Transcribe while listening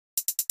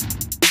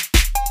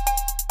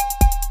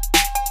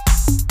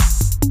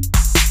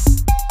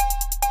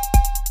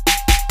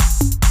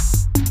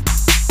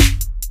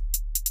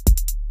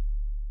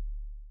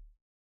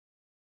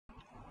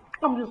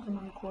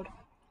record.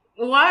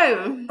 Why?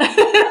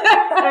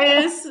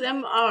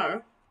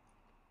 ASMR.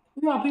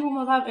 Yeah, people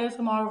must have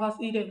ASMR of us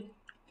eating.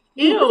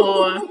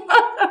 Ew.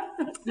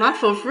 Not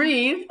for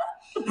free.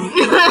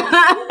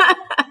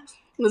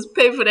 Let's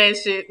pay for that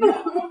shit.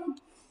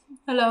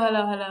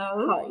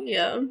 Hello.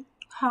 Yeah.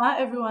 Hi,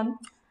 everyone.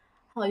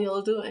 How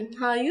y'all doing?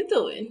 How you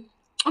doing?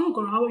 I'm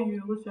good. How are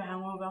you? What's your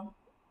hangover?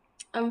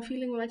 I'm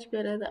feeling much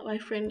better that my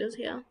friend is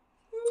here.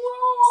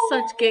 No.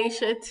 Such gay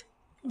shit.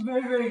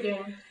 Very, very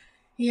gay.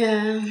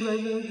 Yeah.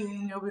 Very, very gay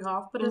on your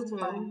behalf, but it's Mhm.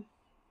 fine.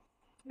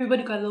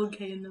 Everybody got a little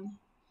K in them.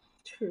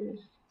 True.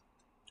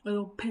 A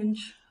little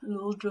pinch, a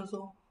little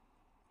drizzle.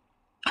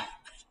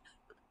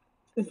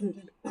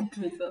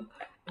 Drizzle.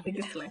 I think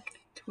it's like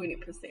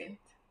 20%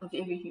 of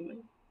every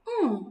human.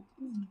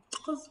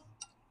 Because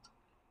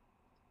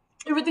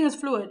everything is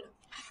fluid.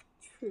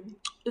 True.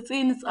 It's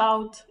in, it's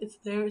out, it's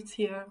there, it's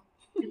here,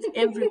 it's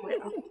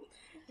everywhere.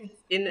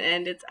 It's in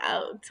and it's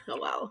out. Oh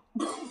wow.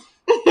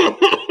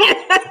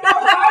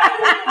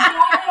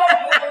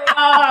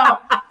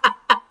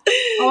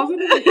 I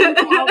wasn't even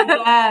thinking of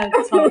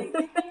that. Sorry.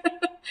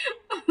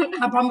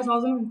 I promise I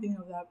wasn't even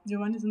thinking of that. Your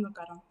one is in the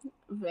gutter.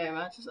 Very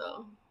much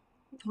so.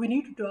 We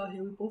need to draw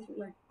here. We both look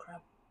like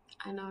crap.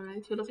 I know,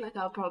 right? We look like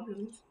our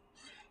problems.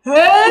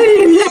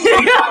 Hey!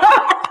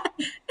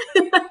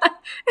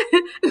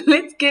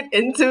 Let's get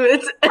into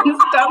it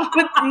and stop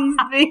with these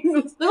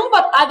things. This is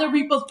about other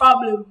people's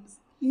problems.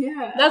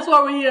 Yeah. That's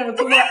why we're here.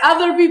 To about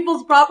other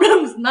people's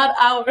problems, not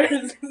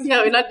ours.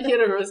 Yeah, we're not here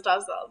to roast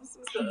ourselves.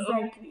 So.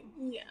 Exactly.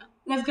 Yeah.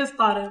 Let's get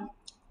started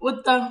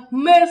with the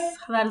mess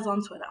that is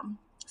on Twitter.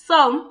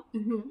 So,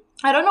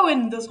 I don't know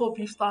when this whole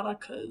beef started,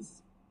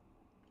 because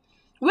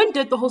when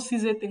did the whole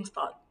Sizwe thing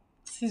start?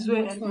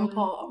 Sizwe and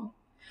Mpho.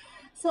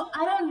 So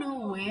I don't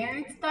know where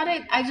it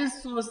started. I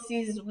just saw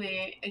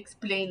Sizwe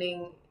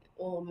explaining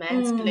or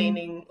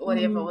mansplaining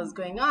whatever was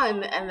going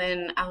on, and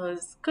then I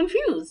was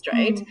confused,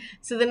 right?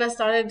 So then I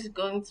started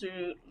going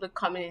through the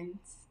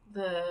comments,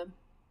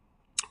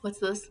 what's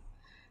this?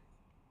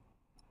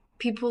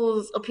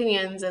 People's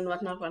opinions and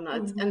whatnot.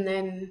 And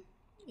then,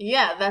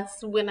 yeah,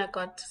 that's when I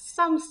got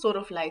some sort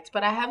of light.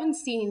 But I haven't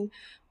seen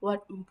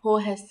what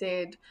Mpho has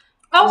said.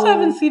 I also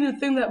haven't seen a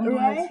thing that Mpho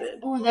has Right? said.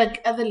 Or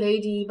that other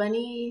lady,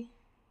 Bunny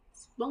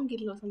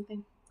Sbongile or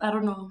something. I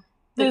don't know.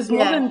 There's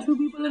more than 2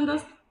 people in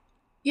this?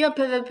 Yeah,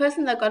 but the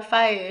person that got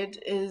fired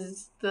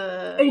is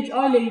the...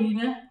 HR lady,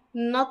 ne?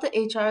 Not the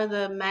HR,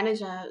 the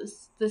manager,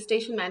 the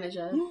station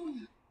manager.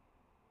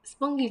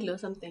 Sbongile or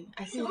something,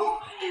 I think. So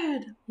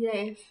weird.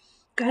 Yeah.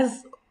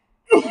 Guys,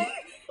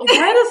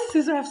 why does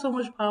Sizwe have so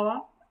much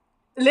power?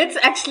 Let's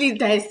actually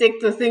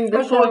dissect the thing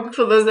before,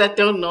 for those that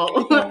don't know.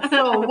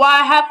 So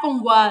what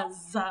happened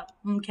was,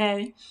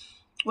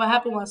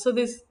 so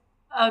there's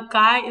a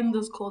guy in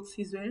this called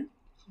Sizwe.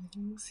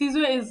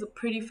 Sizwe is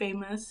pretty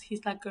famous.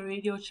 He's like a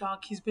radio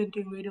shark. He's been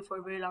doing radio for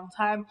a very long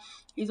time.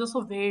 He's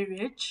also very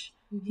rich.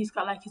 He's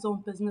got like his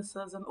own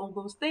businesses and all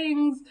those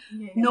things.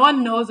 Yeah. No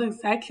one knows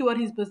exactly what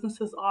his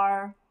businesses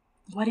are,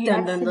 what he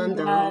actually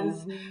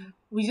does.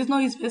 We just know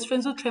he's best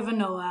friends with Trevor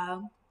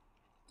Noah,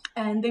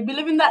 and they be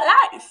living that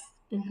life.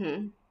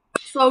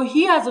 So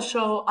he has a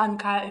show on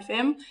Kaya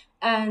FM,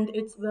 and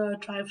it's the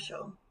drive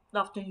show, the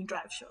afternoon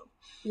drive show.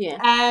 Yeah.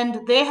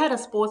 And they had a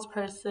sports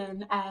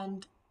person,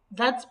 and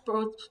that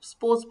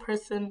sports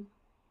person,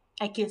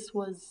 I guess,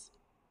 was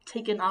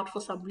taken out for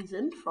some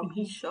reason from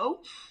his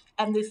show.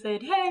 And they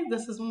said, hey,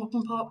 this is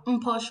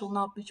Mpho shall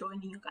not be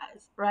joining you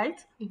guys, right?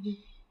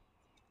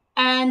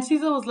 And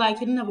Caesar was like,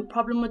 he didn't have a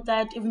problem with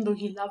that, even though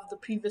he loved the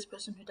previous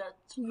person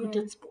who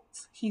did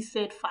sports. He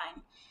said,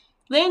 fine.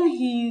 Then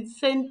he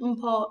sent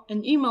Mpho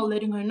an email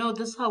letting her know,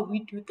 this is how we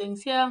do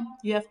things here.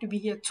 You have to be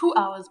here 2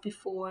 hours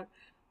before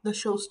the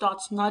show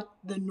starts, not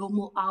the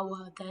normal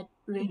hour that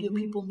radio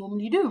people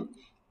normally do.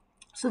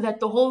 So that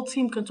the whole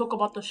team can talk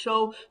about the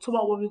show, talk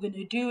about what we're going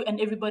to do, and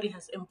everybody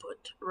has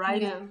input,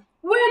 right? Yeah.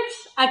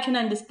 Which I can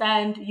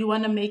understand. You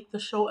want to make the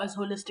show as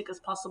holistic as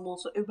possible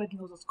so everybody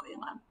knows what's going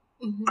on.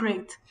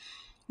 Great.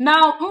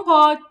 Now,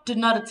 Mpho did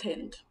not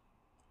attend.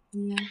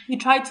 Yeah. He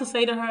tried to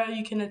say to her,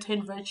 you can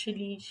attend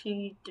virtually.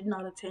 She did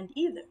not attend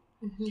either.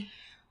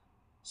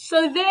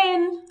 So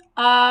then,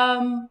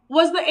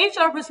 was the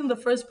HR person the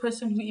first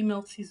person who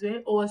emailed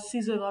Sizwe, or was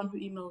Sizwe the one who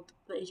emailed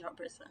the HR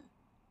person?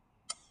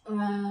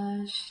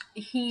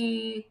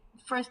 He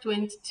first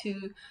went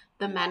to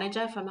the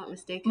manager, if I'm not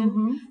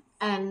mistaken,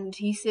 and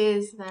he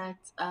says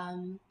that,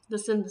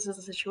 listen, this is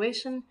the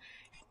situation.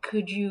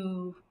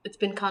 It's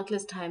been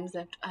countless times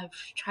that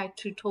I've tried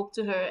to talk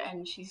to her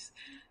and she's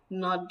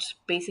not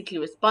basically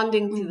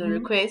responding to the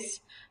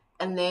request.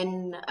 And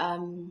then,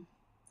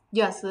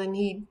 so then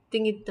he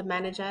dinged the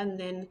manager, and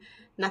then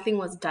nothing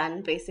was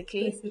done,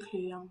 basically.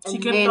 Yeah.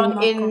 And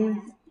then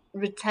in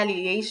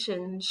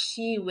retaliation,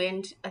 she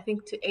went, I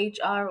think, to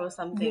HR or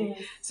something.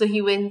 Yes. So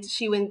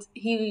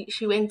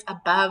she went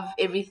above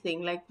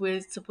everything. Like,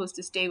 we're supposed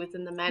to stay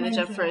within the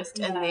manager first,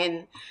 and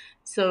then,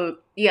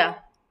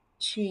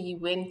 she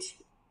went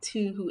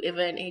to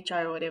whoever in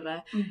HR or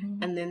whatever,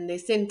 and then they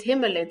sent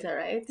him a letter,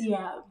 right?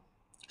 Yeah,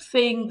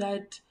 saying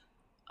that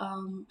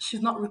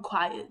she's not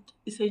required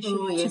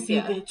essentially to yes, be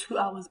yeah. there 2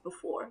 hours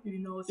before.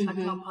 It's like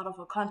not part of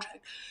her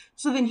contract.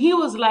 So then he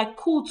was like,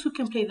 cool, two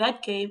can play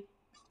that game.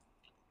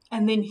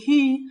 And then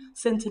he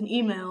sent an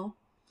email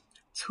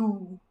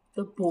to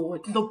The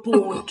board. the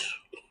board.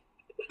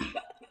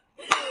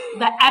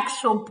 The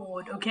actual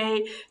board,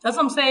 okay? That's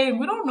what I'm saying.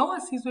 We don't know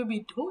what Sizwe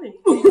be doing.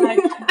 Like,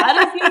 how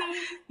does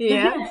he?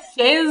 Yeah. Does he have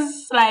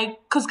shares? Like,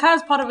 because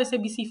Kaya's part of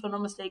SABC, if I'm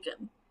not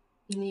mistaken.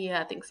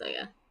 Yeah, I think so,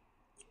 yeah.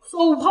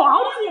 So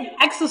how does he have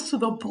access to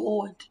the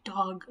board,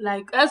 dog?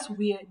 Like, that's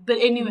weird. But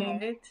anyway,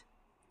 Right.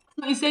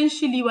 so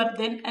essentially what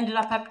then ended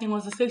up happening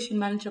was the section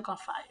manager got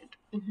fired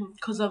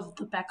because of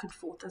the back and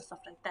forth and stuff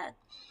like that.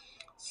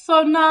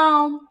 So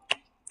now,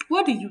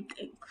 what do you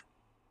think?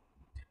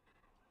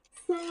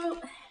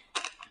 So,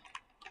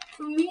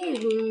 for me,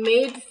 it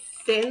made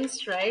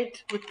sense,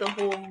 right, with the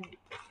whole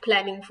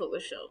planning for the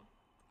show.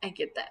 I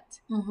get that.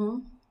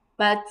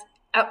 But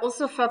I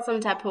also felt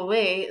some type of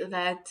way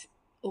that,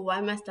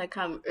 why must I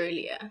come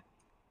earlier?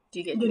 Do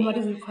you get Then me? what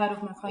is required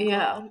of my contract?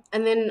 Yeah.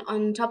 And then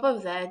on top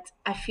of that,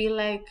 I feel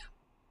like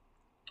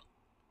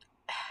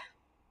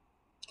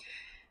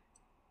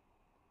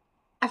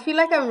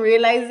I'm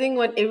realizing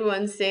what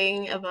everyone's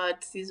saying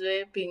about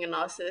Sizwe being a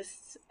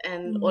narcissist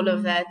and all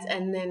of that,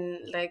 and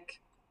then like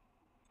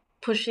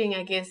pushing,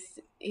 I guess,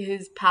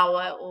 his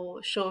power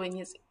or showing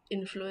his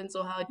influence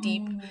or how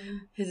deep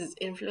his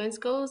influence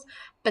goes.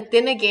 But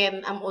then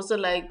again, I'm also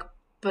like,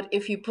 but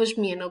if you push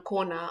me in a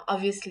corner,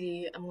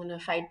 obviously I'm gonna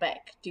fight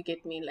back. Do you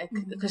get me? Like,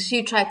 because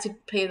she tried to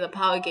play the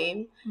power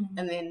game,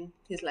 and then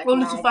he's like,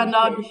 Only "Nah, to I find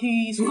can out play."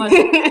 he's got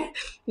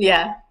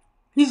Yeah.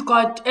 he's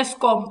got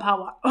ESCOM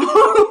power.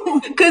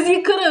 Because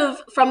he could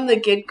have, from the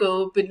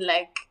get-go, been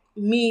like,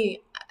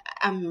 me,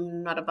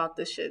 I'm not about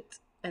this shit,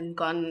 and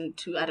gone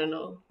to, I don't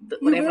know,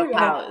 whatever very right.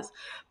 powers.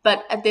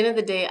 But at the end of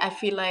the day, I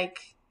feel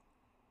like,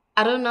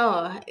 I don't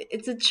know,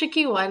 it's a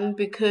tricky one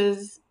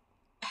because,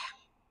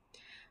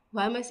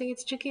 why am I saying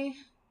it's tricky?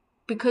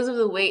 Because of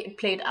the way it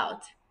played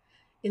out,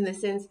 in the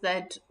sense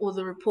that all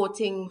the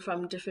reporting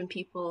from different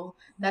people,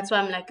 that's why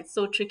I'm like, it's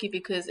so tricky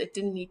because it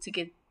didn't need to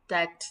get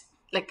that,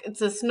 like,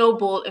 it's a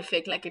snowball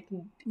effect, like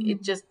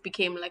it just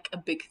became like a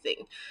big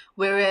thing,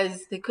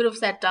 whereas they could have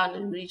sat down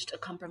and reached a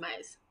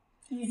compromise.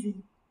 Easy.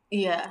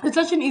 Yeah. It's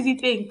such an easy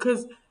thing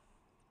because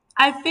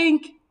I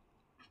think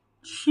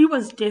she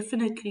was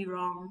definitely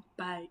wrong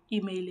by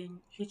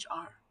emailing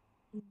HR.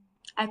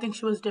 I think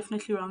she was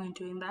definitely wrong in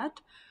doing that.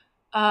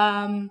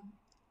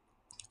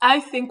 I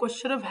think what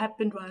should have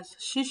happened was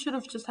she should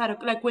have just had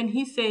like when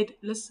he said,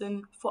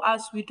 listen, for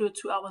us, we do it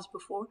 2 hours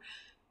before.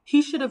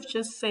 He should have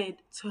just said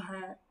to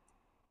her,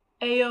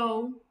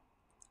 Ayo,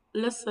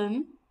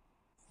 listen,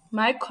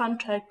 my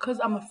contract,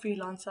 because I'm a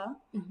freelancer,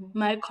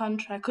 my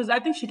contract, because I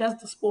think she does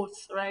the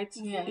sports, right?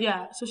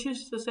 Yeah. So she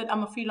just said,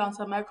 I'm a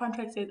freelancer. My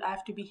contract says I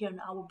have to be here an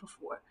hour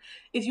before.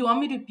 If you want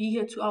me to be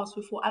here 2 hours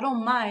before, I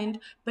don't mind,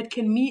 but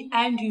can me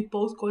and you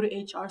both go to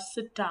HR,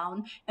 sit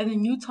down, and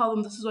then you tell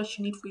them this is what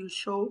you need for your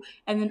show,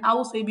 and then I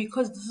will say,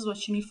 because this is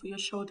what you need for your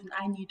show, then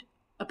I need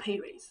a pay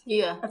raise.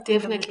 Yeah, at the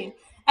end of the definitely. day.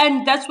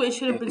 And that's where it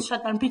should have been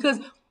shut down, because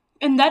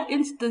in that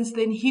instance,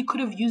 then he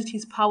could have used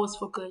his powers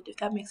for good, if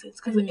that makes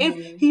sense. Because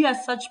if he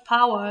has such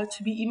power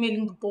to be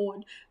emailing the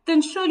board,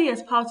 then surely he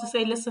has power to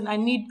say, listen, I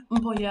need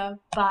Mpo here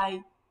by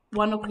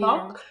 1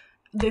 o'clock.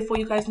 Therefore,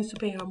 you guys need to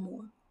pay her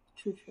more.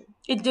 True.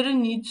 It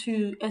didn't need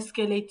to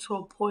escalate to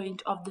a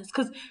point of this.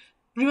 Because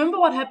remember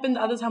what happened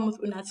the other time with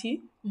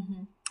Unati?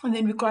 And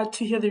then we got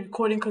to hear the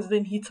recording, because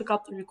then he took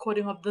out the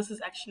recording of this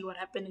is actually what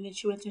happened. And then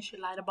she went and she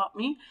lied about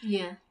me.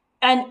 Yeah.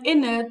 And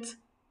in it,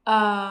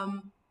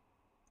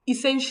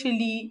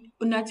 essentially,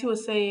 Unati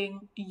was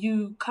saying,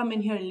 you come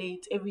in here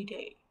late every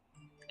day,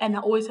 and I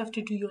always have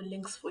to do your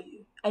links for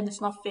you. And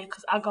it's not fair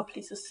because I got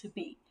places to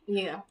be.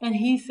 Yeah. And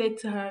he said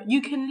to her,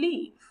 you can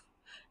leave.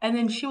 And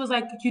then she was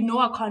like,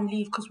 I can't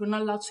leave because we're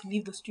not allowed to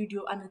leave the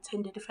studio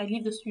unattended. If I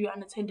leave the studio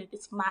unattended,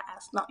 it's my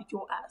ass, not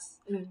your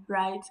ass.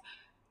 Right?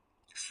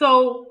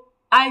 So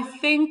I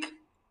think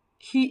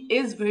he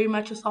is very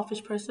much a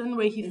selfish person,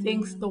 where he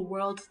thinks the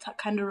world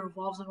kind of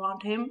revolves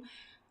around him.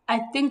 I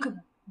think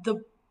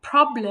the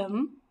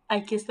problem, I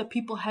guess, that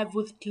people have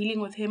with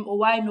dealing with him, or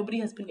why nobody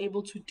has been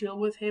able to deal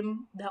with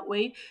him that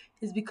way,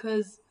 is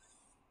because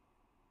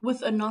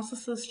with a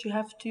narcissist, you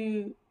have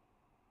to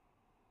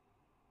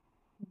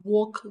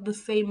walk the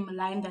same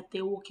line that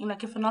they're walking.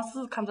 Like if a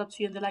narcissist comes up to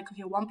you and they're like,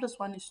 okay, 1 +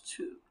 1 is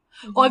 2.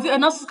 Or if a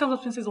narcissist comes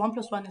up to you and says 1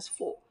 + 1 is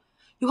 4.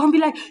 You're going to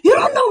be like, you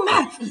don't know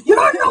math. You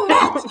don't know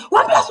math.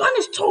 1 + 1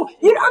 is 2.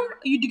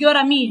 You get what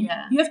I mean?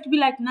 Yeah. You have to be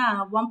like,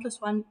 nah, 1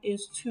 + 1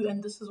 is 2.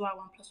 And this is why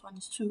 1 + 1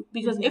 is 2.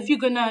 Because if you're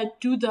going to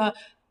do the,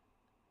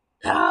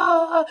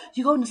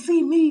 you're going to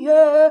see me,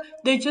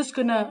 they're just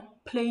going to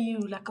play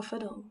you like a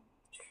fiddle.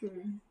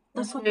 True.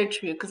 That's very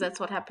true, because that's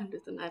what happened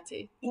with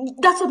Unati.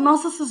 That's what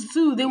narcissists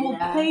do. They will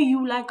play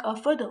you like a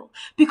fiddle.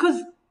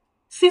 Because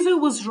Caesar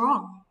was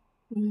wrong.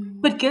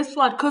 But guess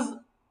what? Because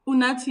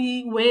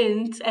Unati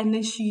went and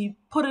then she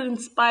put it in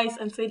spice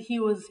and said he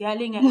was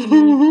yelling at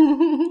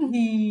me.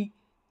 He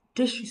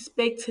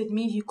disrespected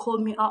me. He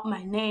called me out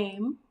my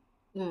name.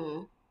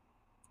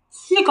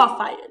 She got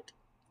fired.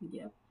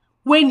 Yeah.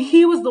 When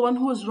he was the one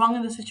who was wrong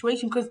in the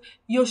situation, because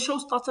your show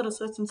starts at a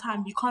certain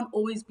time, you can't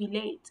always be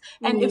late.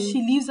 And if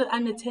she leaves it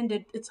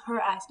unattended, it's her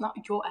ass, not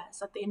your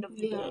ass at the end of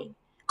the day,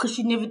 because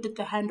she never did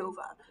the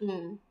handover.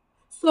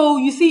 So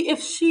you see, if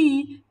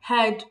she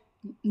had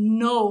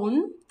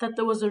known that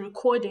there was a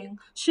recording,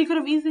 she could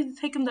have easily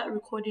taken that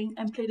recording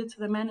and played it to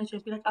the manager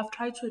and be like, I've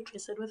tried to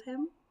address it with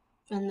him.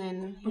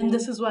 And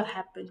this is what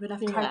happened when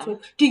I've tried to.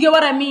 Do you get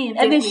what I mean?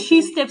 And then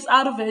she steps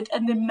out of it,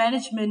 and the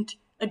management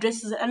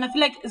addresses it. And I feel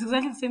like it's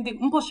exactly the same thing.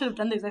 Umpo should have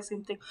done the exact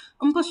same thing.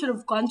 Umpo should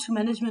have gone to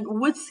management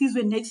with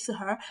Caesar next to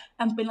her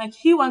and been like,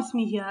 he wants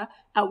me here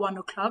at 1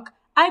 o'clock.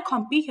 I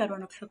can't be here at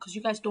 1 o'clock because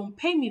you guys don't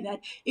pay me that.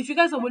 If you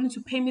guys are willing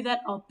to pay me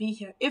that, I'll be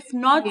here. If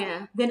not,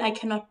 then I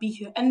cannot be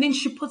here. And then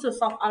she puts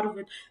herself out of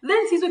it.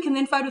 Then Caesar can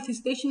then fight with his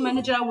station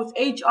manager, with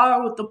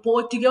HR, with the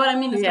board. Do you get what I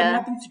mean? It's got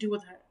nothing to do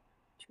with her.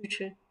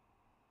 True.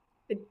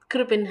 It could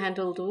have been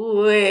handled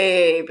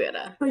way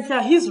better. But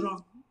yeah, he's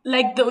wrong.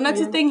 Like, the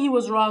Unati thing, he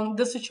was wrong.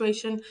 This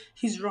situation,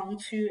 he's wrong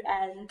too.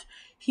 And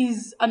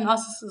he's a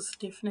narcissist,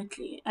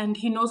 definitely. And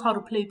he knows how to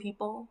play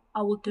people.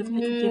 I will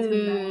definitely give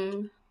him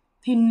that.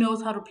 He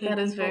knows how to play people.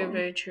 That is very,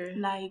 very true.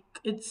 Like,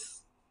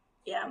 it's,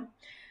 yeah.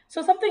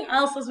 So something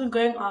else has been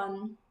going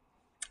on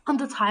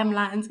the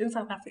timelines in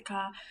South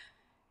Africa.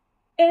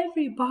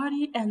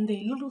 Everybody and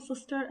their little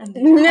sister and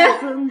their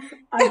cousins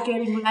are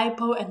getting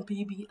lipo and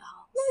BBL.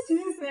 What did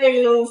you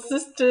say, little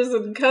sisters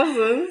and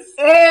cousins?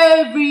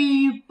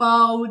 Everybody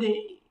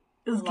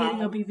is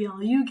getting a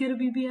BBL. You get a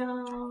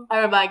BBL.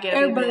 Everybody get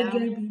a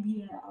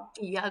BBL.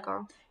 Yeah,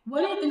 girl.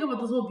 What do you think about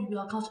this whole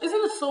BBL culture?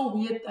 Isn't it so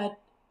weird that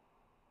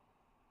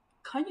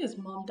Kanye's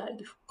mom died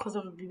because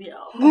of a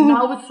BBL? And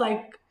now it's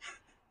like,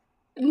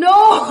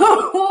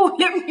 no,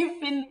 let me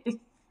finish.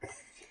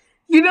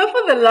 You know,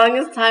 for the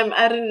longest time,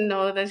 I didn't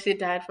know that she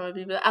died from a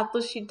BBL. I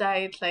thought she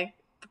died, like,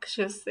 because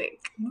she was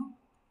sick. No,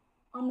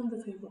 I'm on the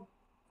table.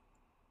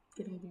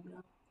 Getting a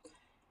BBL.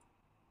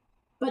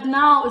 But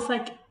now it's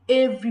like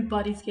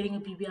everybody's getting a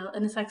BBL,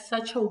 and it's like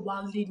such a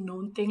wildly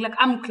known thing. Like,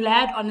 I'm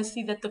glad,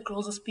 honestly, that the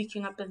girls are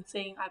speaking up and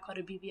saying I got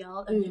a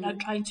BBL, and they're not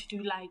trying to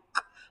do like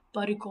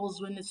body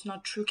calls when it's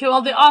not true. Okay,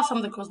 well, there are some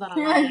of the girls that are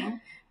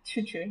lying.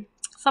 True.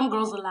 Some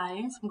girls are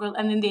lying. Some girls,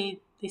 and then they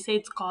say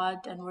it's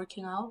God and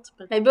working out.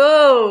 But hey,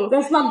 boo!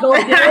 Let's not go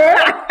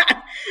there.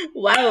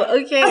 Wow.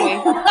 Okay.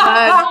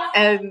 God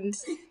and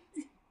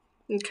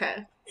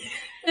okay.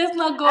 Let's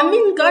not go. I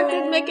mean, God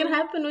did make it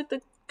happen with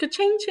the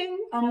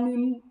ka-ching-ching. I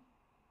mean,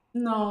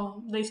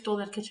 no, they stole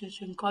that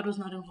ka-ching-ching. God was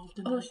not involved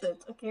in that. Oh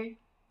shit. Okay.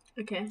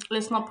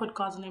 Let's not put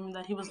God's name in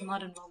that. He was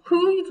not involved.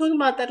 Who are you talking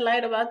about that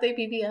lied about their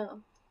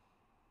BBL?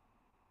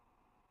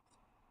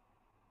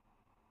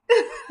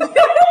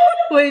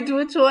 Wait,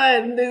 which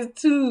one? There's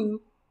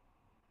two.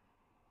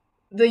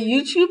 The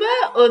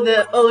YouTuber or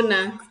the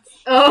owner?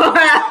 Oh.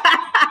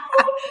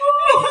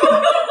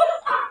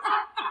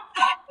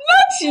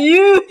 Not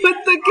you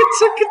with the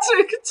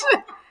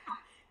ka-ching.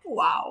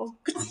 Wow.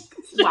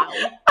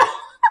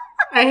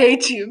 I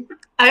hate you.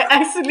 I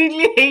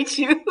absolutely hate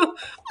you. I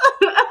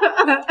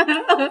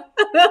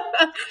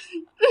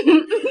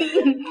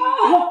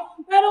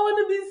don't want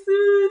to be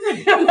sued.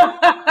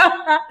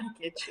 I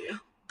get you.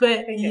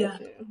 But yeah.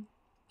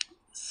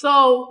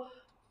 So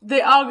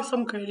there are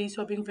some girlies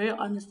who are being very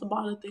honest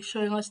about it. They're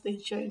showing us their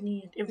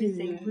journey and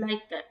everything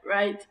like that,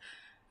 right?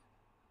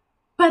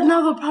 But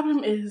now the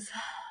problem is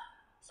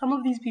some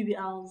of these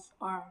BBLs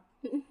are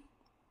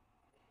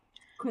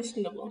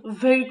questionable.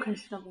 Very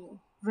questionable.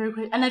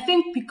 And I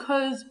think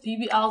because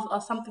BBLs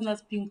are something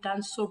that's being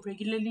done so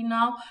regularly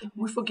now,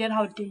 we forget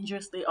how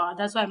dangerous they are.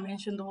 That's why I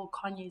mentioned the whole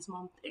Kanye's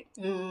mom thing.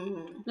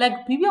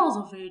 Like, BBLs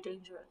are very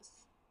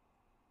dangerous.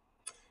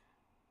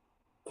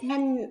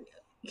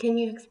 Can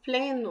you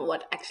explain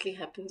what actually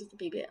happens with the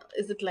BBL?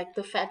 Is it like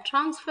the fat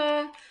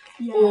transfer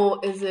or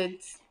is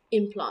it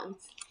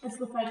implants? It's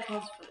the fat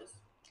transfers.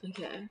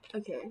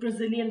 Okay.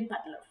 Brazilian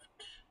fat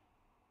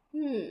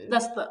lift.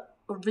 That's the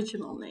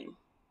original name.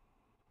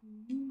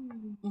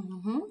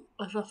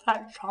 It's a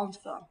fat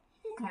transfer.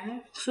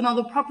 Okay. So now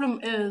the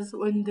problem is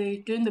when they're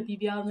doing the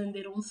BBL and then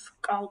they don't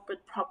scalp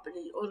it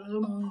properly or they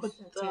don't put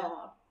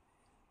the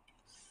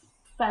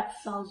fat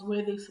cells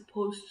where they're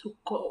supposed to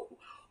go,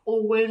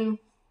 or when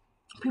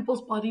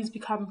people's bodies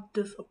become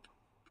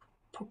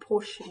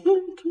disproportionate.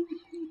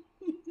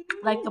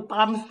 Like the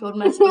bums don't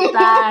match the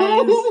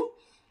thighs,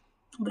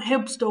 the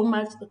hips don't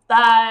match the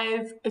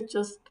thighs. It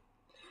just,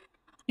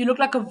 you look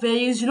like a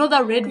vase. You know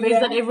that red vase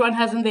that everyone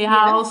has in their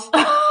house?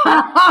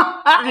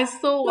 I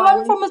saw one. The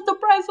one from Mr.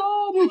 Price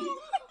home.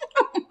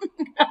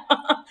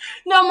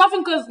 No, I'm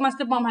laughing because my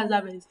stepmom has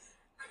that vase.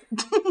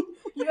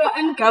 You're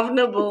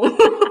ungovernable.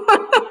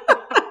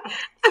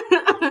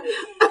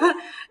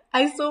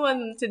 I saw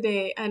one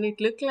today and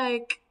it looked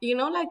like,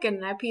 like a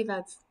nappy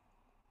that's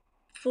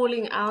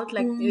falling out,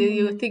 like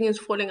your thing is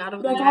falling out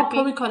of the nappy. Like how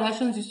Khloe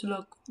Kardashians used to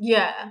look.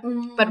 Yeah,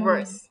 but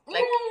worse.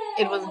 Like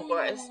it was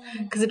worse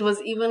because it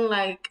was even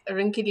like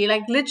wrinkly,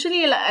 like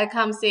literally, like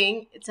I'm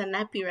saying, it's a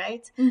nappy,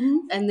 right?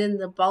 And then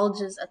the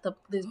bulges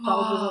there's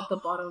bulges at the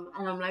bottom,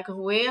 and I'm like,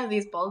 where are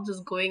these bulges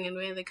going and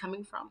where are they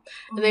coming from?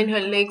 And then her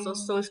legs are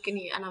so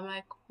skinny, and I'm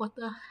like, what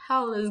the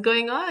hell is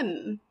going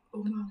on?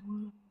 Oh my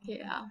word.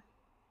 Yeah,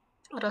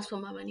 I'd ask for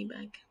my money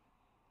back.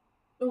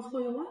 Oh, for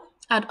your what?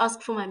 I'd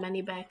ask for my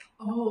money back.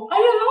 Oh, are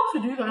you allowed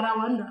to do that? I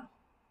wonder.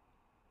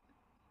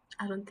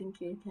 I don't think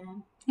you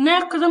can.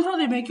 Nah, because I'm sure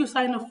they make you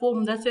sign a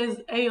form that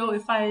says, "Hey, yo,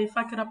 if I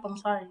fuck it up, I'm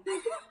sorry."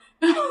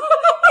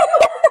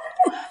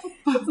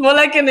 It's more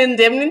like an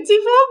indemnity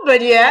form,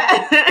 but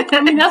yeah.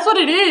 I mean, that's what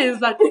it is.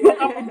 Like,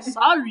 I'm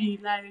sorry.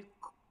 Like,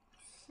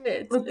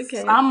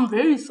 Okay. I'm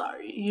very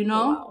sorry, you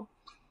know? Wow.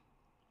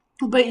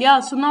 But yeah,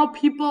 so now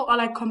people are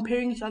like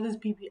comparing each other's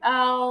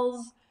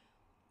BBLs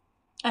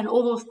and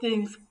all those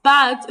things.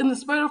 But in the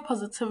spirit of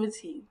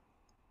positivity,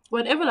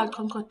 whatever like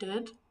Concord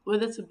did,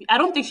 whether to be, I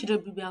don't think she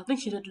did BBL, I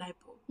think she did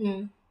lipo.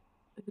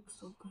 It looks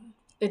so good.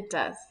 It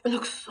does. It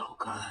looks so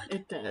good.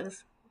 It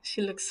does.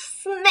 She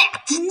looks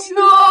snatched.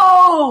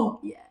 No!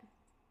 Yeah.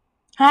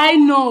 I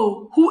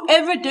know.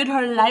 Whoever did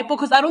her lipo,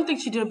 because I don't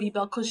think she did a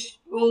BBL, because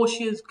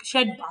she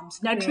had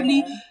bums.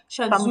 Naturally,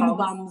 she had Zulu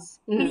bums.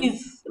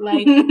 Please,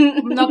 like,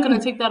 I'm not going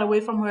to take that away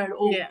from her at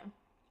all. Yeah.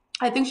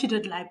 I think she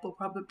did lipo,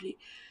 probably.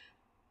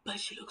 But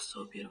she looks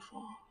so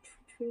beautiful.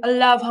 I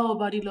love how her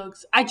body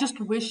looks. I just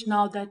wish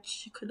now that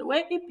she could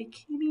wear a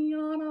bikini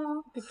on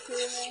her.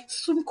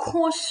 Some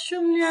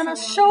costume, Liana.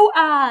 Show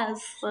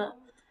us.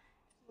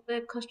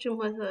 The costume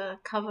with a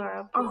cover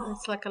up.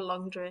 It's like a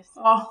long dress.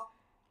 Oh.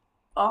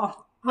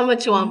 How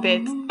much you want,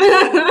 babe?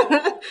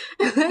 The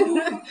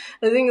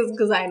thing is,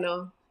 because I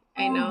know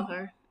her. I know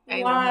her.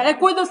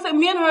 Like, we're the same.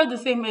 Me and her are the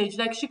same age.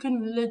 Like, she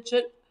can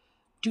legit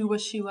do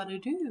what she want to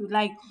do.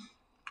 Like,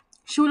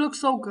 she would look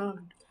so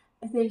good.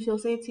 And then she'll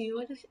say to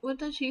you, what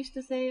does she used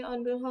to say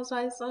on Real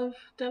Housewives of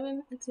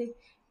Durban? I'd say,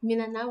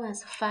 Mina now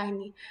as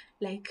funny.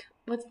 Like,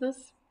 what's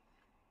this?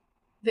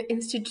 The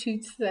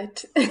institutes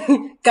that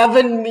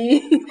govern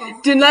me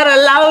do not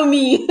allow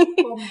me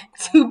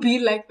to be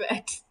like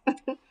that.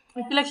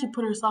 I feel like she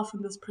put herself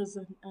in this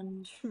prison,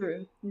 and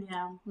true.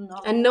 Yeah,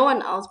 no. And no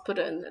one else put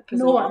her in that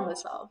prison but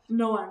herself.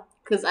 No one.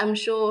 Because I'm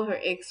sure her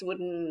ex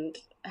wouldn't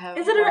have.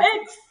 Is it her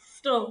ex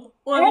still?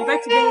 Or are they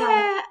back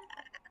together?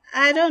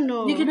 I don't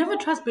know. You can never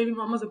trust baby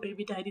mamas and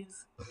baby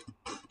daddies.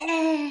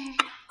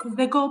 Because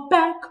they go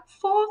back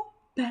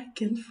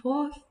and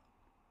forth.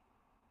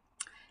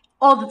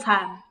 All the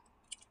time.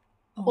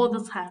 All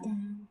the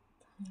time.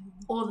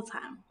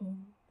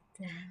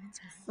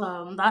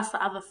 So that's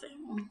the other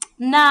thing.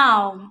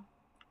 Now,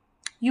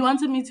 you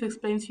wanted me to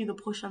explain to you the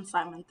Portia and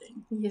Simon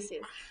thing. Yes.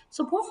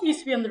 So Portia used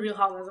to be on the Real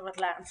Housewives of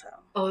Atlanta.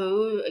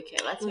 Oh, okay.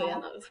 That's where I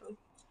know it from.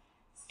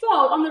 So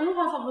on the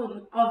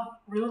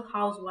Real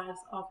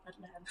Housewives of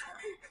Atlanta,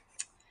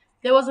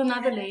 there was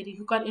another lady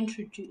who got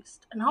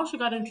introduced, and how she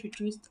got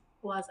introduced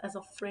was as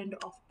a friend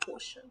of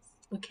Portia's.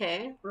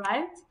 Okay.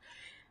 Right?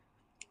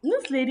 And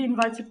this lady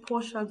invited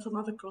Portia and some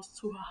other girls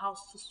to her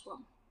house to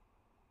swim.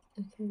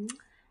 Okay.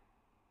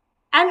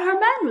 And her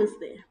man was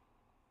there.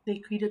 They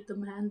greeted the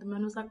man. The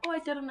man was like, "Oh, I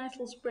did a nice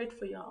little spread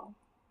for y'all.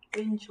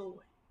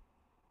 Enjoy."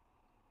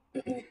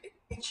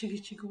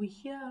 Chigga, we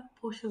hear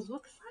Portia's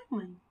with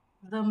Simon,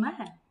 the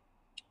man.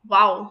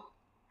 Wow.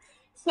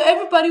 So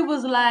everybody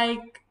was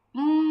like,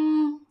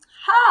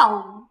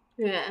 how?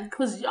 Yeah.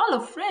 Because y'all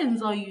are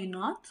friends, are you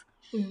not?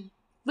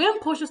 When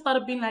Portia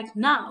started being like,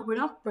 nah, we're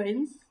not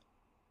friends.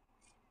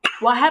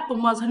 What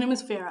happened was, her name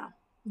is Farrah.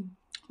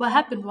 What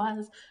happened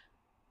was,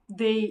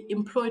 they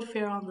employed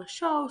Farrah on the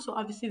show, so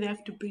obviously they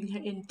have to bring her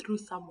in through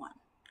someone.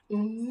 So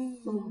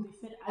they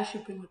said, I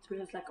should bring her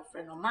through as like a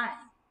friend of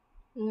mine.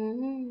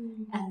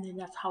 And then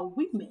that's how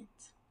we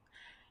met.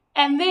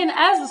 And then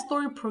as the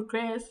story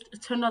progressed,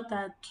 it turned out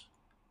that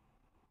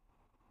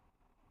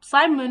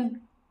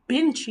Simon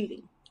been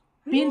treating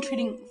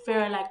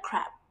Farrah like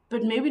crap.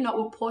 But maybe not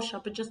with Portia,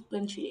 but just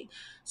been cheating.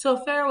 So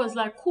Farrah was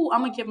like, cool,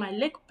 I'm going to get my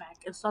lick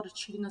back, and started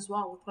cheating as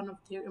well with one of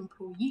their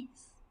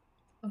employees.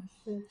 Oh,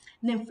 shit.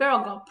 And then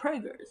Farrah got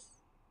preggers.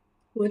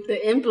 With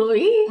the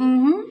employee?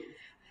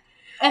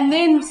 And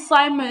then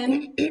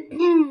Simon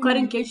got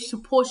engaged to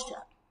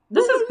Portia.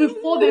 This is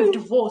before they've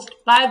divorced,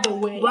 by the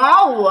way.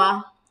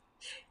 Wow.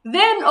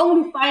 Then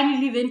only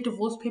finally then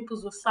divorce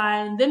papers were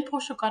signed. Then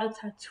Portia got a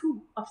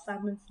tattoo of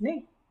Simon's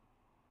name.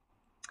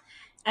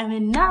 And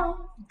then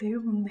now they're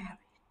married.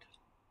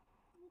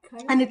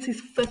 Okay. And it's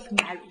his first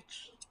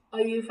marriage. Are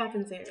you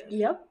fucking serious?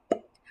 Yep.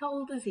 How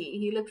old is he?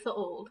 He looks so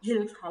old. He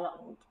looks hella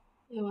old.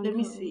 Let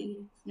me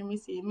see. Let me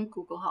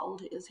Google how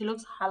old he is. He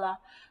looks hella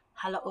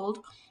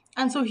old.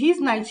 And so he's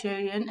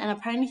Nigerian, and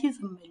apparently he's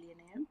a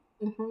millionaire.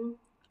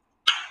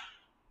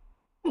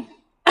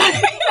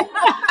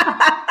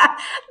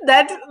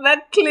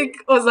 That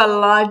click was a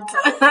lot.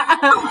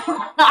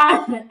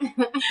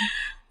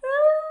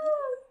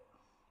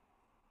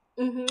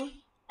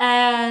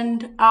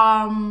 And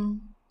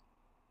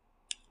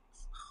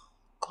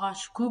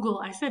gosh, Google.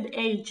 I said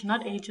age,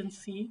 not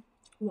agency.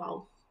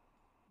 Wow.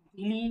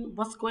 Really?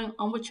 What's going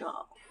on with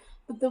y'all?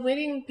 But the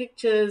wedding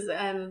pictures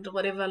and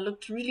whatever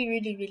looked really,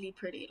 really, really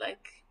pretty.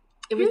 Like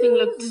everything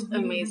looked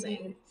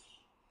amazing.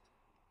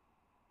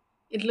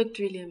 It looked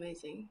really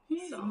amazing.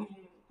 So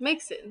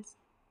makes sense.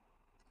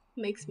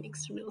 Makes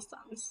real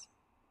sense.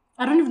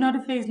 I don't even know how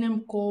to say his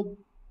name.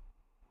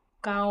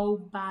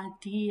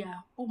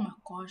 Gaubadia. Oh my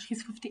gosh,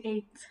 he's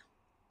 58.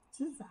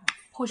 Jesus.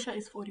 Portia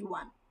is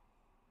 41.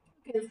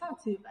 Okay, it's not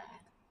too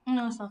bad.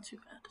 No, it's not too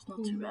bad. It's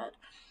not too bad.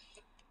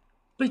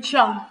 But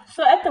yeah,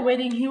 so at the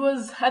wedding, he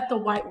was at the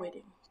white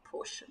wedding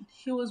portion.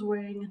 He was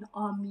wearing an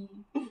army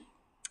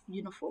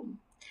uniform.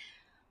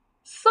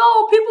 So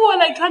people were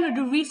like trying to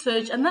do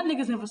research, and that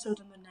nigga's never served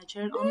in the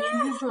Nigerian army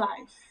in his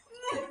life.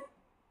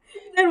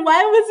 Then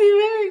why was he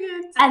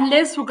wearing it?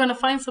 Unless we're gonna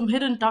find some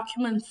hidden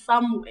documents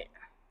somewhere.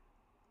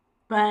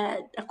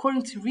 But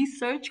according to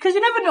research, because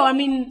you never know. I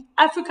mean,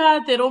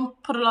 Africa, they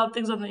don't put a lot of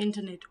things on the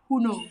internet. Who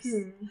knows?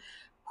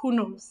 Who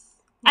knows?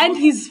 And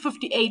he's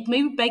 58.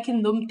 Maybe back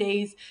in them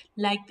days,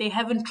 like they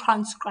haven't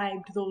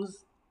transcribed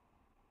those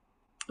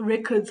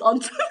records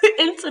onto the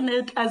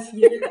internet as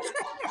yet.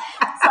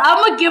 So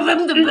I'm gonna give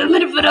him the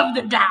benefit of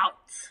the doubt.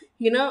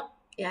 You know,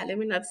 yeah, let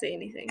me not say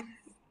anything.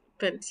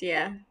 But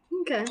yeah,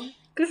 okay.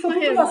 Good for him.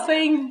 People are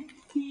saying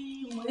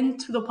he went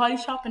to the party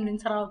shop and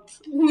rented out.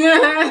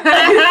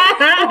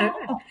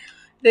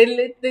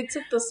 They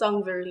took the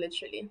song very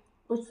literally.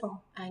 What song?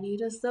 I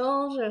need a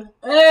soldier.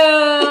 I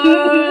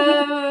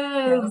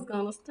Who's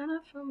gonna stand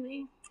up for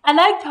me?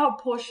 liked how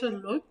Portia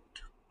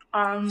looked.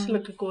 She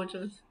looked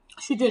gorgeous.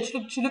 She did.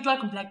 She looked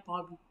like a black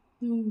Barbie.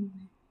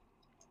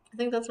 I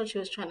think that's what she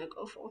was trying to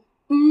go for.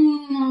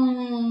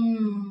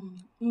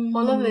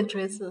 All All of the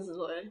dresses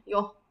were,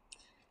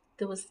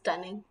 they were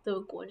stunning. They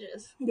were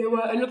gorgeous. They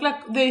were. It looked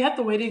like they had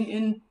the wedding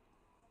in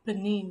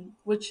Benin,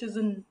 which is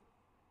in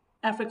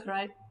Africa,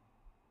 right?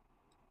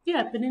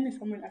 Yeah, Benin is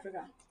somewhere in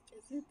Africa.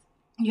 Is it?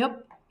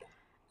 Yep.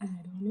 I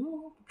don't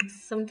know.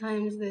 Because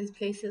sometimes there's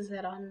places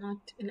that are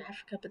not in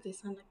Africa, but they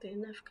sound like they're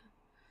in Africa.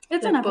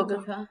 It's like in Africa.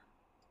 Bogota.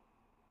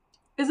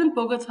 Isn't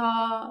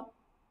Bogota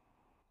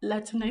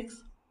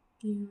Latinx?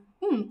 Yeah.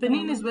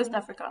 Benin is West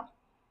Africa.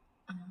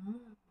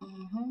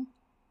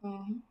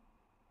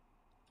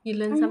 You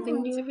learn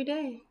something new every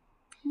day.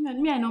 Yeah,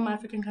 me, I know my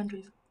African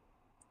countries.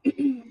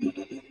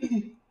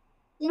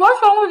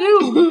 What's wrong with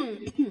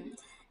you?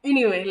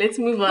 Anyway, let's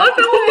move on. What's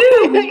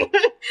wrong with you?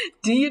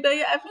 Do you know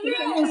your African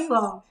countries?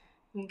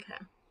 Okay.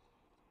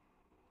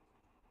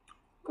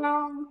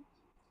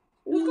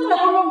 Just because I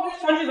don't know which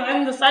countries are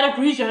in the SADC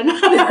region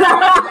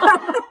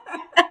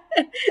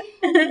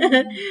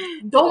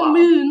don't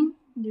mean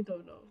You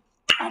don't know.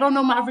 I don't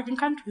know my African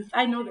countries.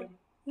 I know them.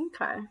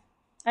 Okay.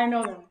 I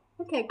know them.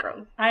 Okay,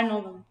 girl. I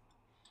know them.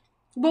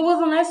 But it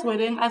was a nice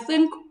wedding. I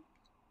think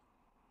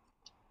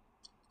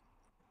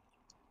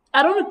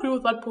I don't agree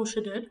with what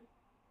Portia did.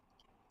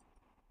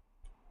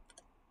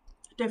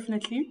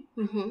 Definitely.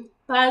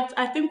 But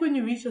I think when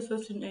you reach a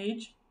certain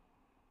age,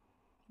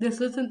 there's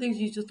certain things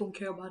you just don't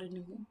care about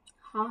anymore.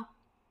 Huh?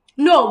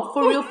 No,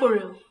 for real, for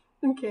real.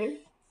 Okay.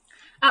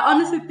 I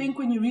honestly think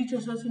when you reach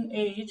a certain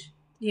age,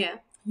 Yeah.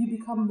 you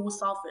become more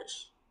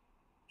selfish.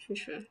 For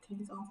sure. Can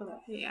you answer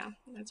that? Yeah.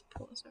 Let's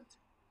pause it.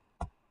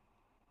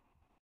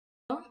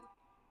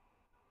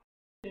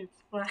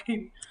 It's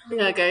fine.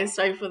 Yeah, guys,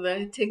 sorry for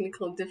the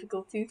technical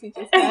difficulties we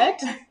just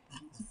had.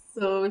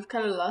 So we've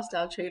kind of lost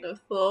our train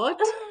of thought.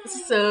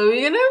 So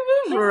we're gonna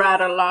move right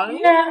along.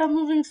 Yeah, I'm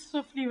moving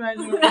swiftly right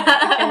now.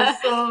 Okay,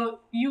 so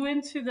you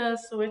went to the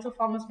Soweto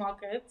Farmers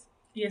Market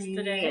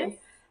yesterday,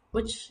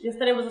 which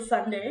yesterday was a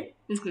Sunday.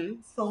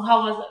 So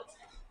how was it?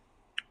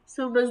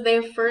 So it was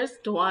their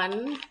first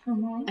one,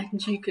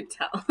 and you could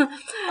tell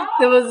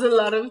there was a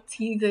lot of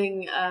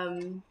teething.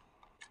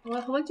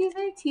 What do you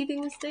say?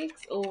 Teething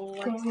mistakes or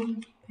what?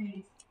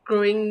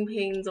 Growing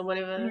pains or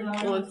whatever,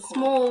 or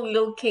small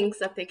little kinks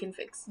that they can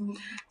fix.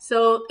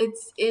 So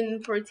it's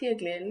in Protea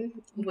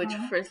Glen, which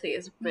firstly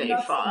is very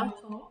far.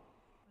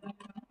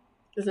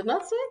 Is it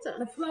not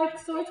Soweto? It's like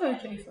Soweto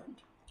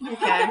adjacent.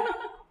 Okay.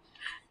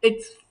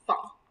 It's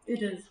far.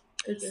 It is.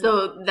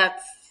 So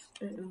that's.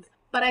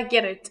 But I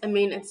get it. I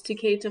mean, it's to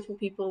cater for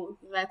people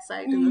that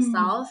side in the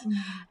south.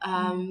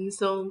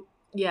 So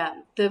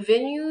yeah, the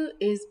venue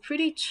is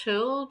pretty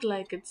chilled.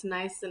 Like it's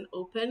nice and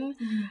open.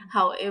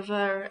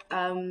 However,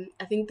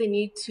 I think they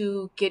need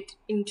to get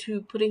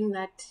into putting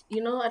that.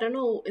 I don't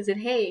know. Is it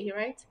hay?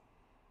 Right?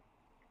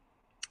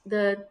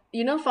 The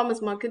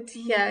farmers market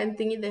here and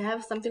thingy, they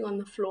have something on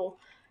the floor,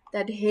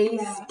 that hay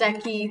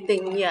stacky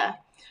thing. Yeah.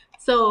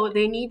 So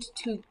they need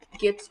to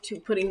get to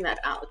putting that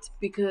out,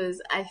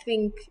 because I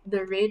think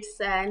the red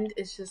sand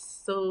is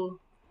just so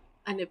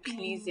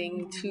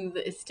unappeasing to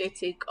the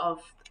aesthetic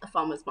of a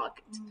farmer's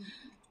market.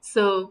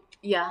 So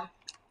yeah,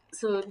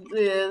 so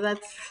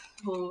that's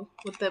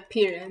with the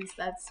appearance.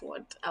 That's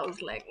what I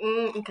was like.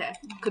 Okay,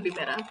 could be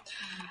better.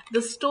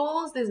 The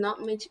stalls, there's not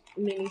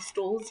many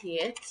stalls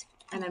yet,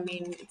 and I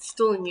mean it's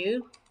still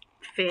new,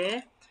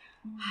 fair.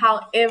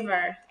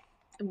 However,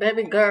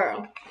 baby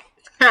girl.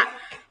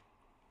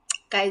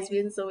 Guys,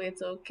 being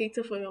Soweto,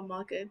 cater for your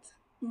market.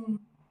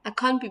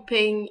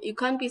 You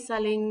can't be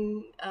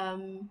selling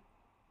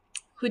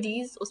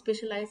hoodies or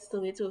specialized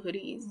Soweto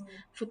hoodies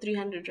for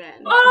 300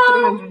 rand, for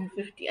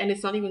 350, and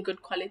it's not even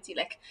good quality.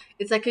 Like,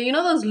 it's like, you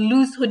know, those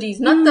loose hoodies,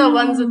 not the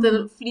ones with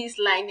the fleece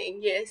lining.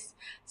 Yes,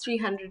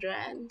 300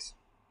 rand.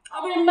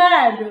 Are we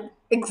mad?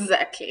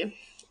 Exactly.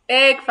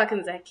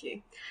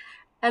 Exactly.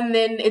 And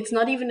then it's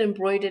not even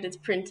embroidered, it's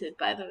printed,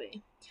 by the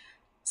way.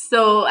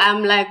 So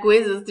I'm like,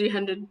 where's this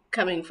 300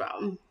 coming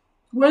from?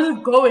 Where's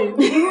it going?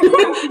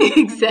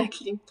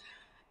 Exactly.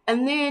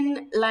 And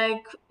then,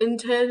 like, in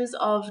terms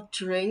of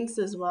drinks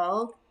as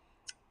well,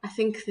 I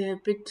think they're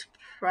a bit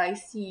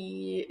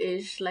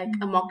pricey-ish. Like,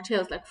 a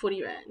mocktail is like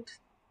 40 rand.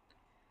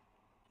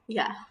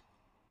 Yeah,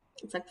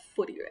 it's like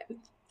 40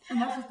 rand.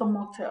 And that's just a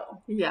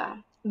mocktail. Yeah.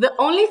 The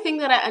only thing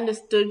that I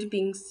understood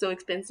being so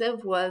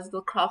expensive was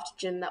the craft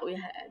gin that we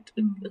had,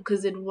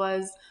 because it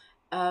was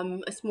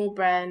a small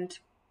brand,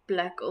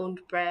 black-owned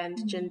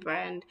brand, gin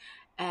brand,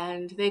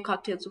 and their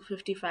cocktails were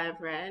 55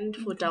 rand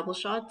for double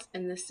shots,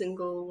 and the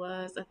single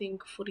was, I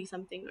think, 40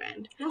 something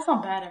rand. That's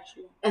not bad,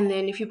 actually. And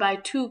then if you buy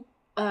two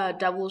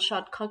double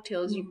shot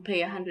cocktails, you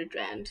pay 100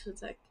 rand. So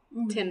it's like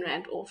 10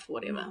 rand off,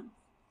 whatever.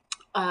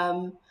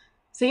 So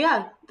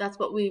yeah, that's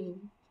what we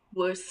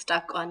were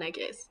stuck on, I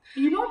guess.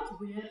 You know what's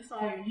weird?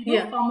 Sorry. You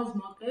know farmers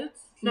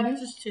markets? Like,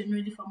 just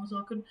generally farmers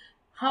market.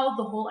 How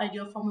the whole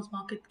idea of farmers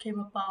market came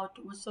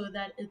about was so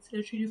that it's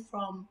literally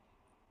from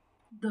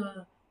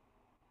the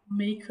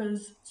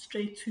makers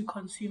straight to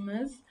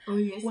consumers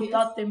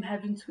without them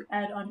having to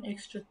add on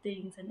extra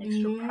things and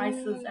extra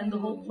prices. And the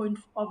whole point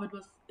of it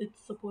was it's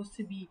supposed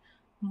to be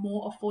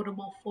more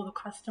affordable for the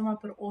customer,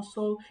 but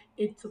also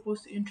it's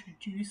supposed to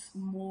introduce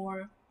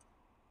more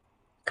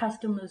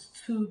customers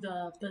to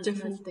the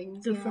business,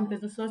 different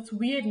business. So it's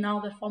weird now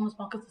that farmers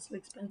markets are so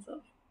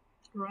expensive.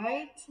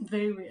 Right?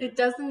 Very weird. It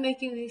doesn't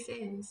make any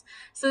sense.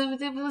 So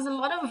there was a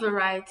lot of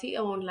variety,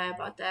 I won't lie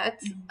about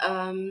that.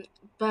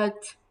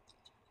 But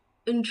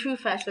in true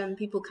fashion,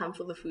 people come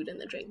for the food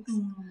and the drinks.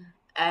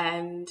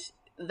 And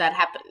that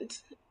happened.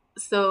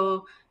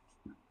 So,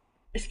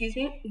 excuse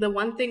me, the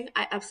one thing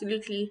I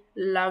absolutely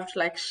loved,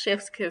 like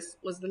chef's kiss,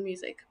 was the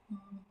music.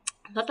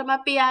 Not on my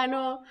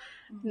piano,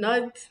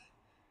 not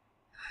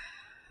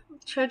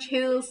church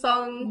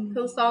Hillsong,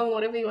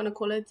 whatever you want to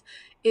call it.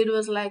 It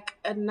was like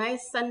a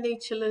nice Sunday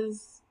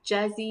chillers,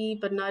 jazzy,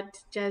 but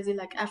not jazzy,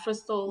 like Afro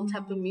soul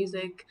type of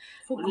music,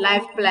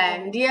 live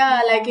band.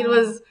 Yeah, like it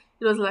was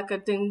like a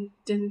ding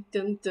ding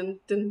ding ding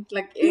ding,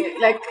 like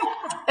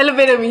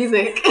elevator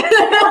music. Yeah,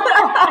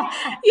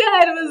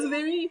 it was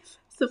very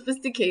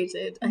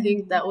sophisticated. I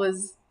think that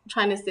was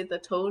trying to set the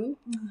tone.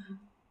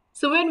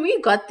 So when we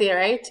got there,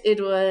 right,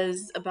 it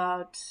was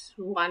about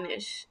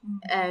 1-ish,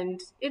 and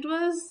it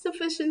was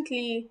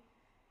sufficiently,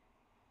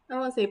 I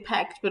don't want to say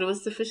packed, but it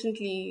was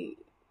sufficiently,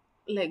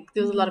 like,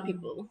 there was a lot of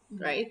people,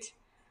 right?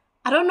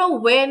 I don't know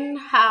when,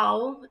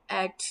 how,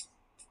 at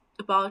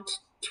about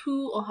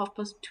 2 or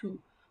 2:30,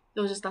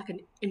 there was just like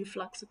an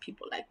influx of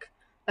people, like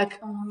like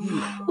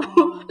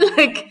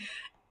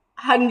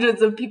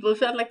hundreds of people. It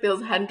felt like there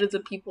was hundreds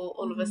of people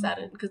all of a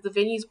sudden, because the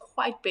venue is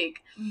quite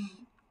big.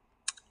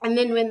 And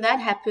then when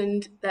that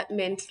happened, that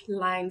meant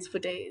lines for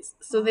days.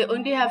 So they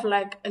only have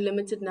like a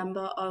limited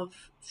number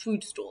of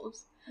food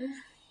stalls.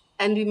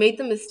 And we made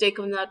the mistake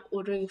of not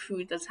ordering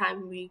food the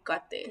time we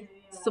got there.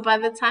 So by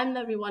the time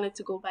that we wanted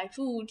to go buy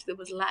food, there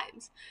was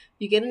lines.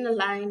 You get in a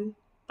line,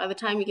 by the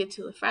time you get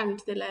to the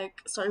front, they're like,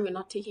 sorry, we're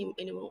not taking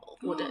any more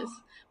orders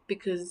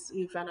because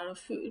we've run out of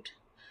food.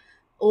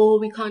 Or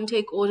we can't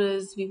take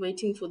orders, we're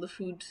waiting for the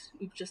food.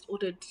 We've just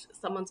ordered,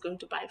 someone's going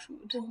to buy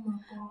food. Oh my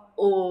God.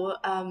 Or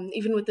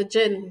even with the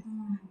gin,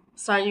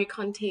 sorry, we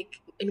can't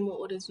take any more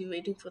orders, we're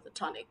waiting for the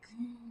tonic.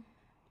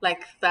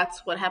 Like,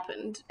 that's what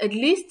happened. At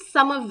least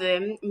some of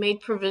them made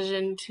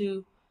provision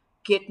to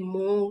get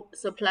more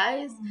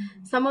supplies.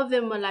 Some of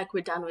them were like,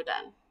 we're done.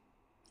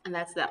 And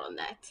that's that on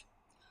that.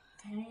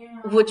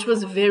 Damn. Which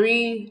was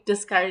very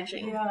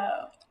discouraging.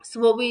 Yeah. So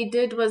what we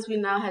did was we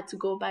now had to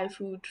go buy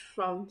food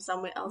from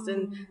somewhere else.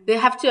 And they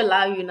have to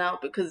allow you now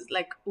because,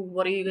 like,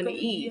 what are you going to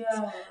eat?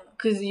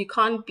 Because you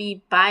can't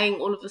be buying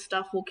all of the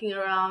stuff, walking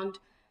around,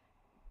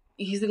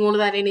 using all of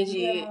that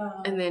energy,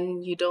 and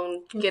then you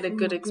don't get a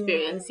good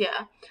experience.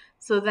 Yeah.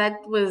 So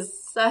that was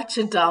such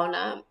a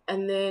downer.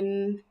 And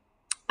then,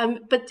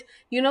 but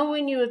you know,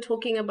 when you were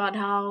talking about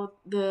how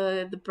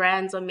the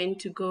brands are meant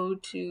to go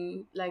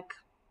to, like,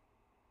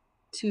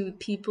 to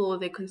people,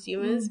 their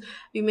consumers,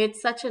 we met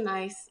such a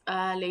nice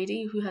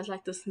lady who has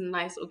like this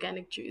nice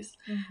organic juice.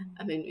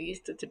 I mean, we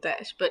used it to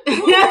dash, but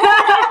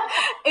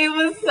it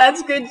was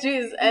such good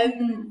juice.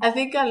 And I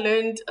think I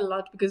learned a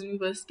lot because we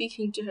were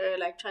speaking to her,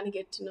 like trying to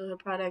get to know her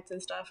products and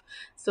stuff.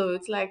 So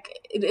it's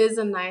like, it is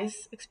a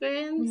nice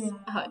experience.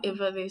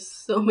 However, there's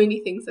so many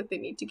things that they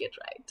need to get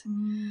right.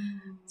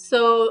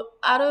 So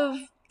out of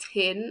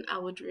 10, I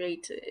would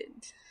rate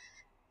it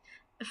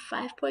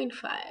 5.5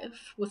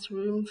 with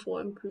room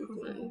for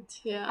improvement.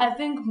 Yeah, I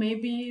think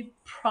maybe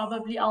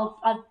probably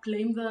I'd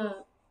blame the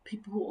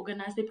people who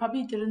organized. They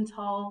probably didn't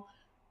tell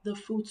the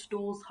food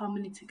stalls how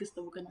many tickets they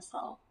were gonna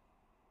sell.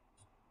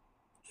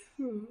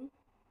 True.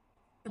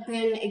 But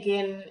then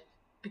again,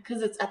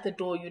 because it's at the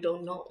door, you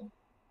don't know.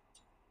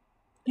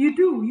 You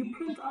do. You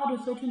print out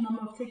a certain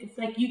number of tickets.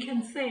 Like you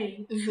can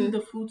say to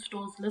the food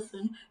stores,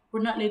 listen,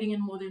 we're not letting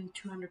in more than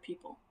 200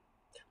 people.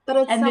 But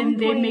at And some then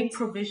they point, make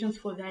provisions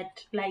for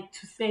that, like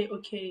to say,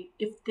 okay,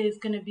 if there's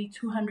gonna be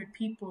 200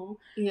 people,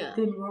 yeah,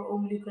 then we're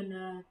only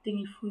gonna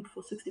thingy food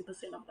for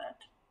 60% of that.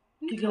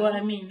 Do you get what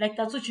I mean? Like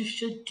that's what you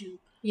should do.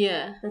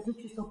 yeah. That's what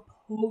you're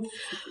supposed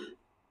to do.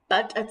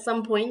 But at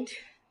some point,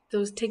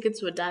 those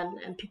tickets were done,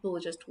 and people were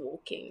just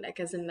walking, like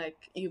as in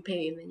like you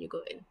pay and then you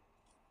go in.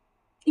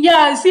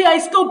 Yeah, see, I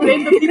still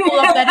blame the people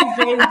of that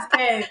event.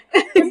 Okay,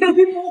 it's the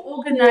people who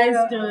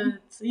organized it.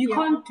 So you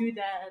can't do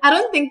that. I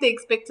don't think they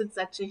expected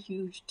such a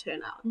huge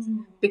turnout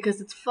because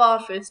it's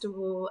Far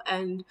Festival,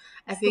 and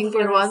I think it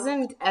first.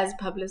 wasn't as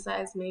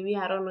publicized. Maybe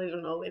I don't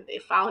even know when they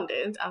found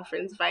it. Our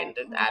friends find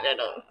it. I don't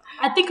know.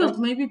 I think it was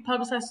maybe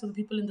publicized to the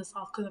people in the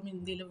south because I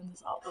mean they live in the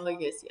south. Oh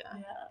yes, yeah.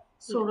 Yeah,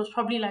 so it was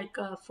probably like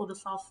for the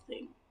south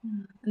thing,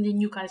 and then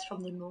you guys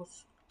from the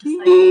north.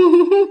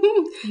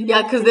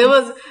 Yeah, because there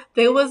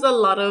was a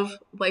lot of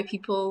white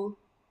people,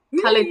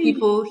 colored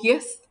people.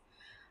 Yes.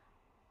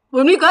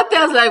 When we got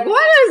there, I was like,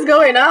 "What is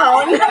going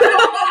on?"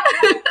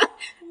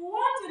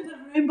 What in the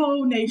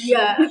Rainbow Nation?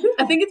 Yeah,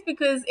 I think it's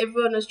because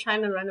everyone was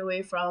trying to run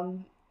away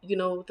from, the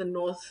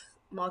North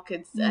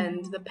markets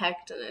and the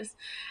packedness.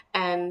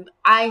 And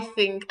I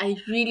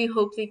really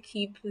hope they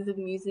keep the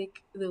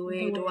music the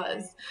way it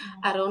was.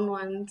 I don't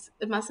want,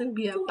 it mustn't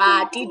be a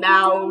party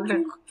now.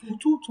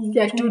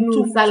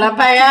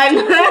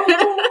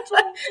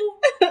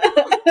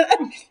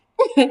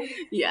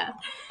 Yeah,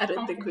 I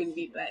don't think we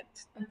need that.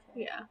 Okay.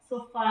 Yeah.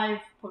 So 5.5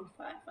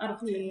 out of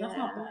 10. Yeah. That's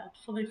not bad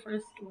for the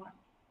first one.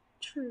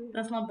 True.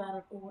 That's not bad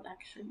at all,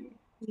 actually.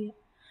 Yeah.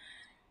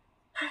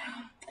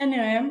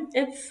 Anyway,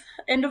 it's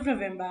end of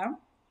November,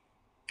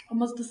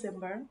 almost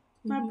December.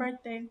 My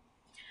birthday.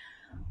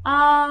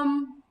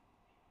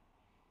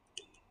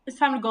 It's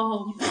time to go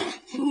home.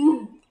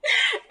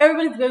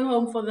 Everybody's going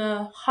home for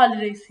the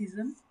holiday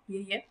season.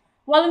 Yeah.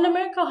 Well, in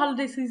America,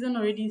 holiday season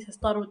already has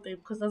started with them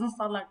because it doesn't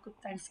start like with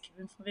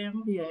Thanksgiving for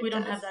them. Yeah, we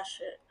don't does. have that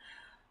shit.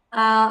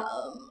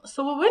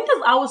 So when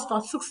does ours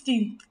start?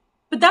 16th.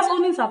 But that's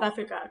only in South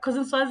Africa because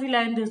in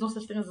Swaziland, there's no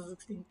such thing as a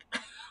 16th.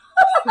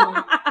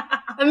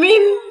 I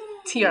mean,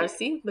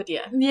 TRC, but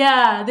yeah.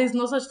 Yeah, there's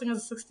no such thing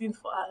as a 16th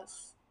for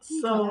us.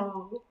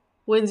 So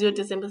when's your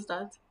December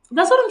start?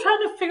 That's what I'm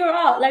trying to figure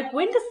out. Like,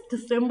 when does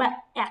December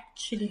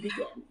actually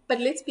begin? But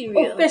let's be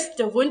real. Or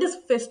festive. When does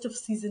festive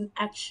season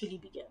actually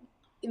begin?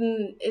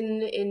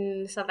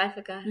 In South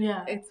Africa,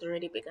 yeah, it's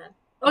already begun.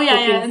 Oh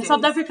yeah. In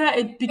South Africa,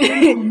 it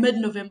begins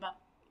mid-November.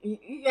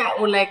 Yeah,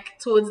 or like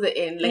towards the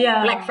end, like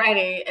Black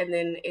Friday, and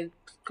then it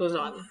goes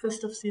on.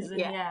 Festive season.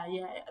 Yeah.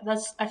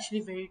 That's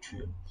actually very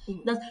true.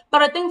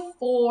 But I think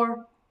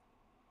for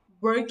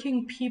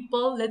working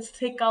people, let's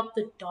take out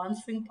the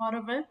dancing part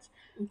of it.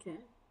 Okay.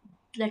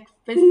 Like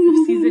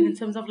festive season in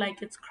terms of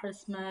like it's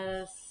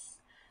Christmas,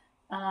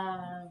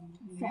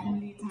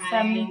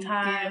 family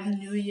time,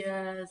 New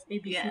Year's,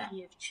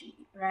 ABCDFG,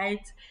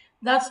 right?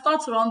 That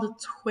starts around the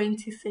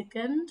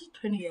 22nd,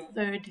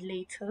 23rd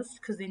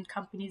latest, because then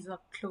companies are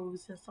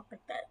closed and stuff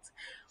like that.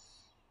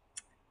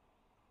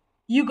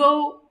 You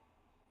go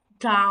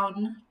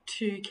down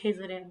to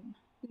KZN,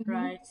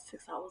 right?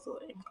 6 hours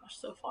away. Gosh,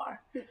 so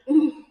far.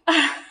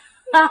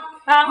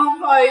 How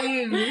far are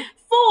you? 4.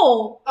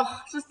 Oh,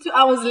 just 2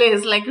 hours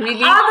less. Like, really?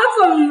 That's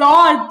a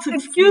lot.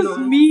 Excuse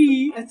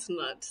me. It's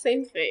not.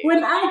 Same thing.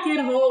 When I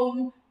get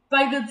home,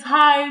 by the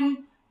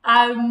time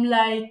I'm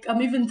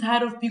even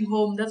tired of being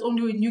home. That's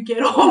only when you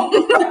get home.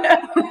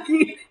 How can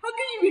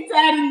you be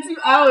tired in 2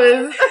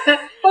 hours?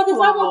 But the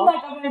time I'm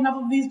like, I've had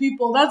enough of these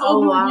people. That's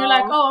only when you're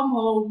like, oh, I'm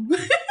home.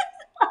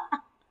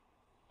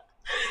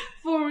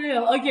 For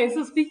real. Okay,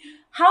 so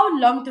how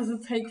long does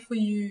it take for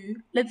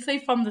you, let's say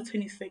from the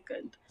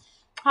 22nd,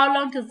 how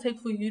long does it take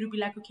for you to be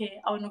like,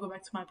 okay, I want to go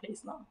back to my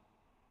place now?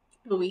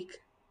 A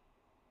week.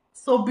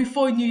 So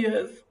before New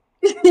Year's.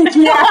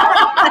 Yeah.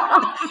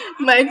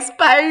 My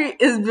expiry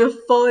is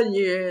before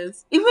New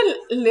Year's. Even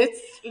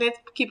let's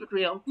keep it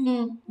real.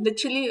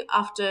 Literally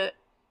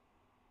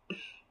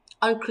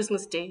on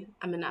Christmas Day,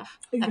 I'm enough.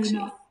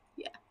 Actually.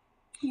 Yeah.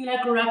 You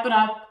wrap it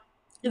up.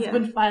 It's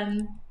been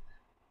fun.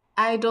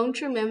 I don't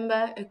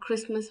remember a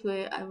Christmas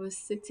where I was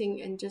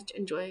sitting and just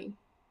enjoying.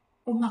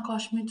 Oh my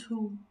gosh, me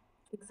too.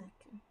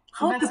 Exactly.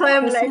 That's why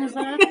I'm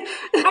like,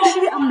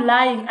 actually, I'm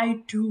lying. I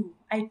do.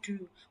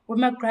 When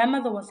my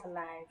grandmother was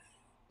alive,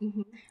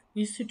 we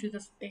used to do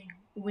this thing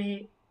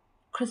where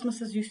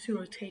Christmases used to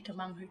rotate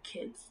among her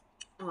kids.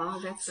 Oh,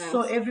 that's nice.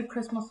 So every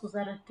Christmas was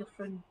at a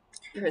different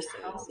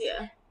person's house.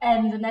 Yeah.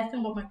 And the nice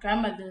thing about my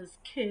grandmother's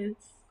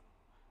kids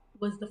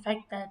was the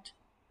fact that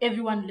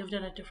everyone lived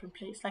at a different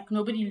place. Like,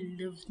 nobody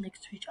lives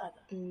next to each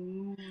other.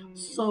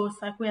 So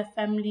it's like we have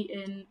family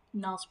in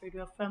Nelspruit, we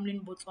have family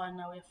in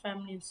Botswana, we have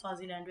family in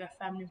Swaziland, we have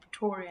family in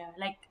Pretoria.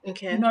 Like,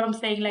 you know what I'm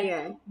saying?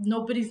 Like,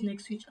 nobody's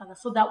next to each other.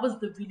 So that was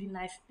the really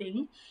nice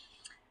thing.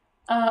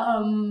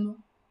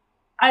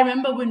 I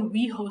remember when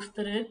we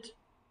hosted it,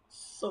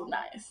 so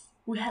nice.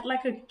 we had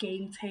like a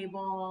game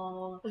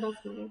table.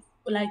 That's nice.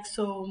 Like,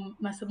 so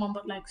my stepmom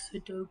bought like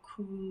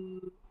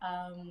Sudoku,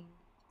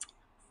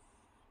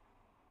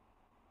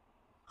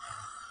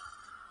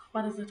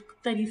 what is it,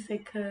 30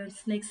 seconds,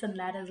 snakes and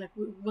ladders. Like,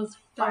 it was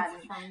fun.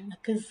 That's fun. A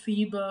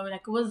gazebo,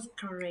 like, it was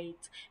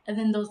great. And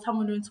then there was time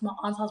when we went to my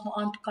aunt's house. My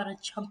aunt got a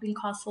jumping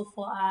castle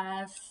for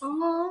us.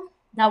 Oh,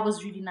 That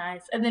was really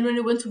nice. And then when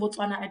we went to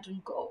Botswana, I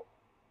didn't go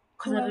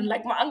because I didn't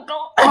like my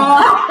uncle.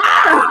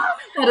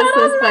 that is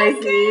so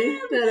spicy.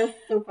 That is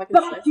so fucking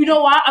But spicy. you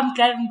know what? I'm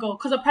glad I didn't go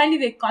because apparently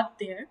they got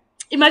there.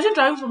 Imagine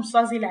driving from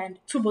Swaziland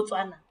to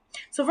Botswana.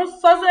 So from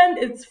Swaziland,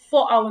 it's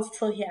 4 hours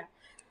till here.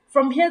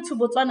 From here to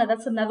Botswana,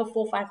 that's another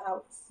 4-5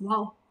 hours.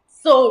 Wow.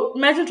 So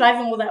imagine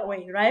driving all that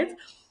way, right?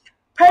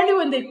 Apparently,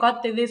 when they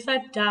got there, they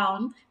sat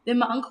down. Then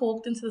my uncle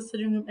walked into the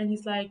sitting room and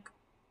he's like,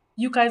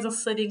 "You guys are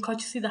sitting. Can't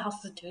you see the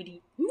house is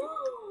dirty?"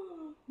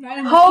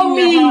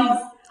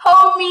 Homie,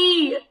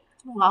 homie,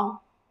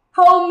 Wow.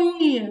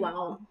 homie.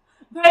 Wow.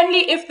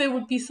 Apparently, if they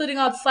would be sitting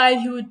outside,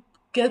 he would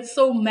get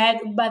so mad,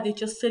 but they're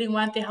just sitting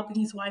while they're helping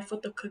his wife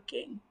with the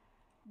cooking.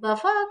 The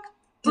fuck?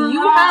 Do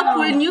you help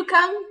when you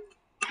come?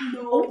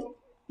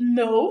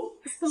 No.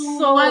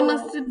 So why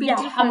must it be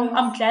different?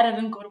 I'm glad I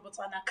didn't go to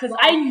Botswana because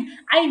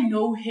I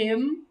know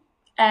him,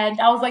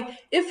 and I was like,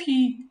 if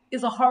he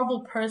is a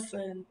horrible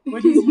person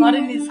when he's not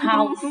in his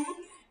house,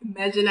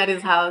 Imagine at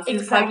his house.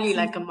 He's Exactly. probably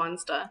like a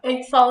monster.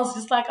 so I was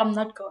just like, I'm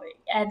not going,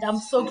 and I'm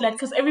so glad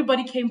because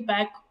everybody came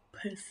back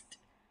pissed.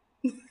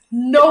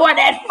 No one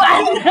had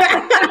fun, and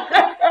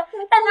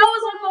I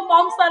was on my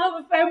mom's side of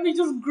the family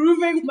just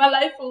grooving my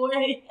life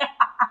away.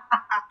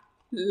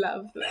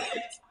 Love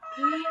that.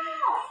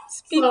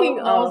 Speaking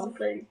So that was of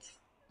great.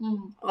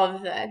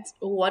 of that,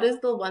 what is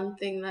the one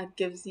thing that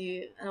gives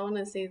you, I don't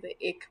want to say the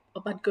ick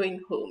about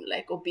going home,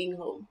 like, or being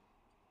home?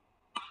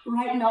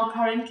 Right now,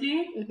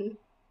 currently, Mm-hmm.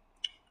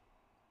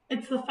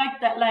 it's the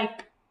fact that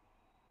like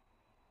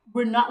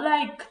we're not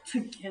like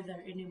together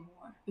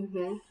anymore.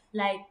 Mm-hmm.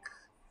 Like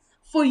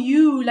for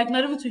you, like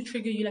not even to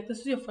trigger you, like this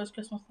is your first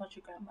Christmas without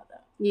your grandmother,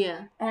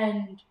 Yeah.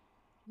 and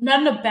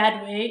not in a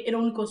bad way. It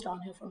only goes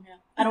downhill from here.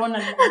 I don't want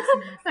to.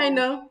 I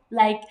know.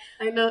 Like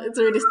I know. It's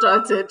already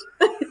started.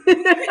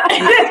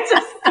 it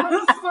just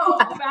goes so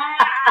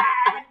bad.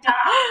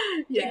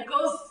 Yeah. It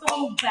goes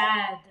so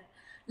bad.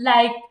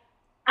 Like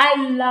I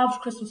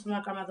loved Christmas when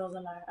my grandmother was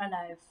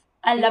alive.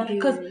 I loved it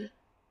because Mhm.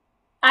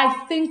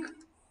 I think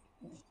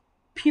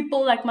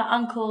people like my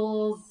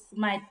uncles,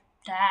 my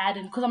dad,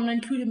 and because I'm gonna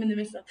include him in the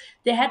mix,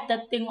 they had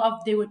that thing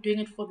of they were doing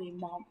it for their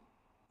mom.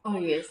 Oh,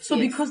 yes. So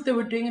yes. because they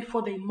were doing it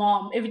for their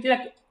mom, everything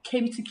like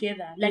came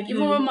together. Like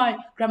even when my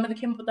grandmother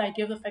came up with the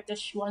idea of the fact that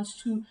she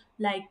wants to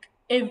like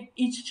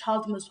each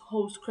child must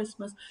host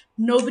Christmas,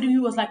 nobody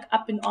was like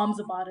up in arms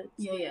about it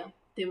Yeah.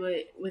 They were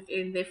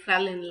they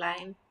fell in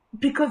line.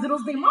 because it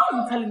was their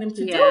mom telling them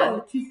to Yeah. do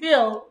it. You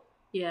feel?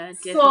 Yeah,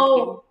 definitely.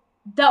 So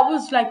that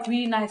was like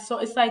really nice. So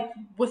it's like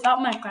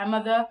without my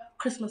grandmother,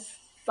 Christmas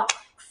sucks.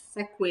 It's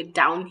like we're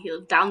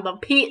downhill, down the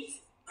pit.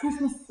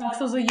 Christmas sucks.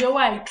 So it was a year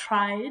where I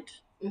tried,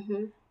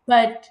 Mm-hmm.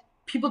 but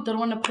people didn't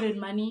want to put in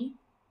money.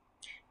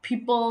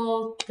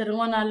 People didn't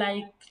want to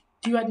like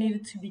do what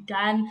needed to be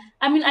done.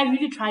 I mean, I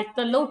really tried.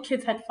 The little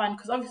kids had fun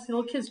because obviously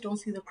little kids don't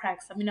see the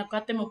cracks. I mean, I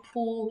got them a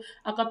pool.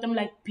 I got them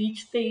like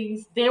beach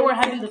things. They were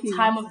having the Cute.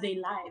 time of their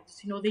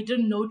lives. You know, they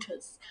didn't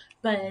notice.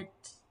 But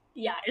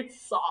yeah, it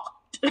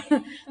sucked.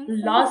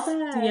 Last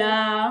sad.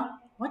 year,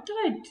 what did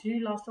I do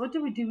last? What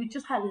did we do? We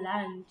just had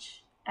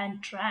lunch and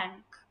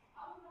drank.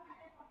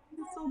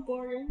 It's so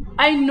boring.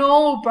 I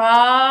know,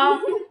 bruh.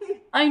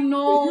 I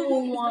know.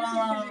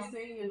 You're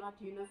saying you're not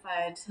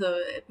unified, so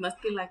it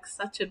must be like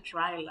such a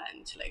dry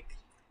lunch. Like,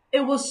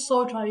 It was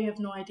so dry, you have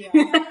no idea.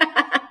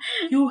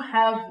 You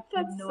have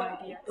That no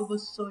sucks. idea. It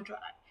was so dry.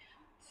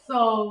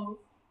 So,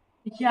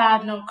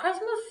 yeah, no,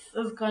 Christmas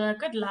is gonna,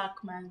 good luck,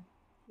 man.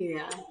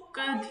 yeah,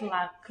 Good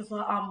luck, is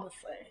what I'm gonna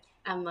say.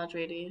 I'm not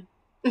ready.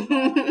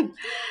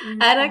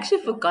 I'd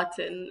actually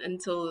forgotten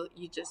until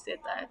you just said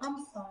that.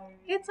 I'm sorry.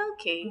 It's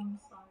okay. I'm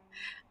sorry.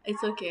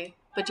 It's okay.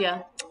 But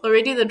yeah,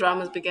 already the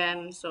dramas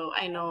began, so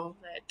I know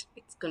that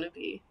it's gonna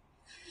be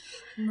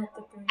Not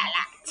the great. a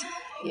lot.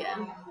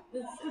 Yeah.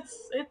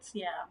 It's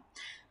yeah.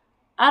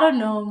 I don't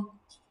know.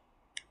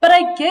 But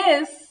I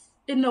guess,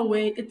 in a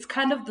way, it's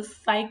kind of the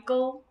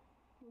cycle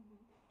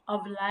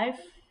of life,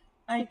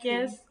 I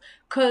guess.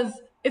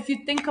 Because if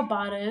you think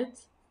about it,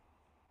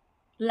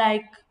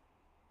 like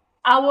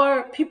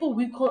our people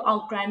we call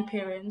our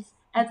grandparents,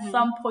 at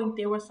some point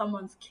they were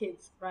someone's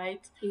kids,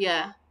 right?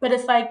 Yeah. But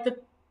it's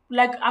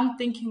like I'm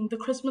thinking the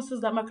Christmases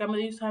that my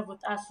grandmother used to have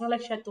with us, it's not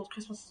like she had those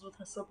Christmases with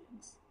her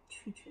siblings.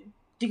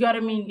 Do you get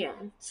what I mean? Yeah.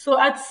 So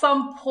at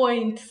some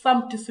point,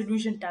 some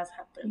disillusion does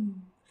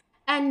happen.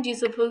 And you're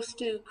supposed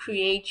to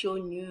create your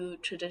new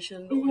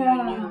tradition or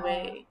your new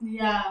way.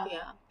 Yeah.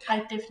 Yeah. I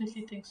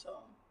definitely think so.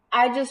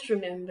 I just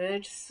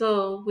remembered.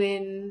 So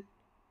when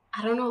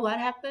I don't know what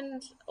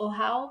happened or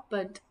how,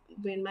 but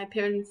when my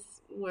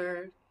parents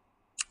were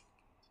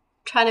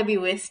trying to be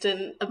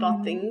Western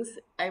about things,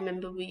 I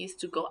remember we used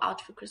to go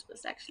out for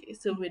Christmas actually.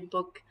 So we'd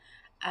book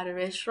at a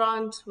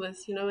restaurant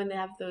with, when they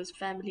have those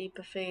family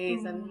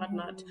buffets and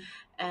whatnot.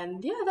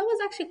 And yeah, that was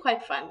actually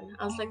quite fun.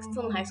 I was like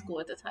still in high school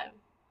at the time.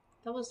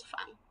 That was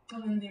fun.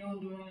 And then they don't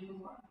do it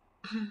anymore.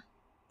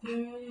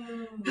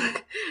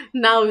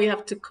 Now we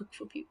have to cook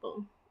for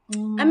people.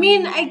 I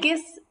mean, I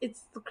guess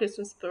it's the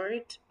Christmas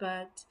spirit,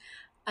 but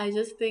I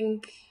just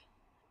think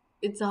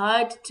it's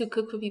hard to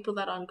cook for people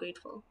that aren't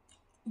grateful.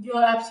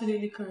 You're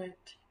absolutely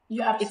correct.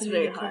 You're absolutely It's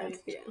very hard.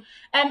 correct. Yeah.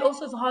 And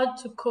also, it's hard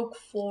to cook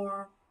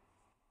for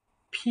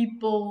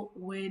people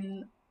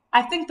when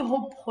I think the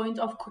whole point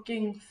of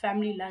cooking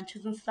family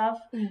lunches and stuff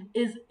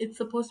is it's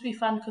supposed to be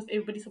fun because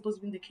everybody's supposed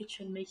to be in the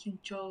kitchen making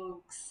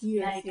jokes,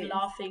 Yes.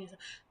 laughing.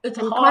 It's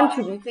And hard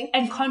contributing.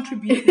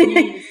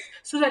 yes,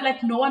 so that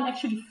like no one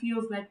actually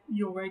feels like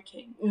you're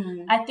working.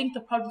 I think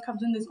the problem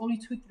comes when there's only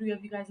 2-3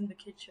 of you guys in the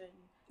kitchen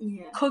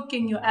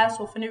cooking your ass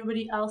off, and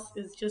everybody else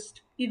is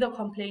just either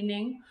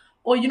complaining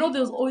or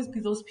there'll always be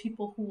those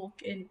people who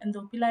walk in and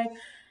they'll be like,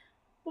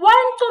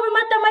 "Why don't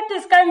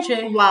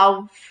we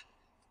Wow.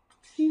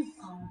 Jesus.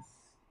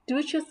 Do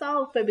it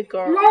yourself, baby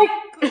girl.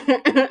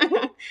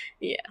 Like,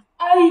 yeah.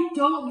 I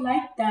don't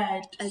like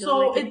that. I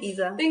don't like it it's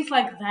either. things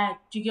like that.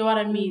 Do you get what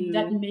I mean?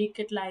 That make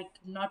it like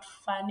not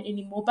fun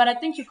anymore. But I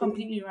think you're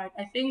completely right.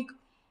 I think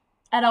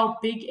at our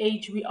big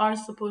age, we are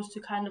supposed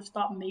to kind of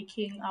start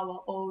making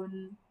our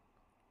own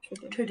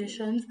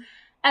traditions.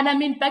 And I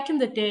mean, back in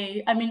the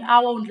day, I mean, I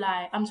won't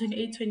lie. I'm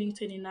 28,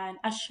 29.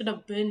 I should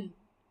have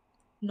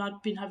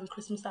not been having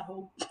Christmas at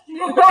home.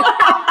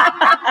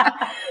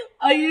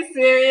 Are you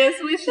serious?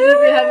 We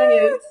shouldn't be having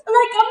it.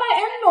 Like, at my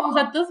in-laws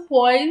at this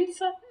point.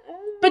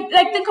 But,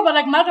 like, think about,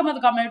 like, my grandmother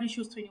got married when she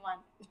was 21.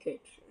 Okay,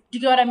 true. Do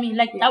you get what I mean?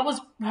 Like, that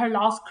was her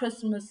last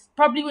Christmas.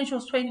 Probably when she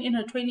was in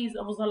her 20s,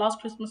 it was her last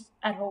Christmas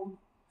at home.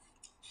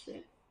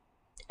 Shit.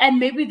 And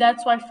maybe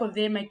that's why for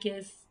them, I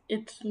guess,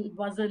 it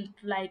wasn't,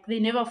 like, they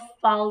never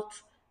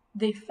felt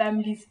their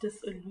family's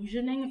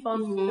disillusioning.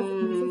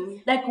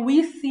 Like,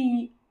 we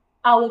see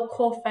our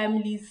core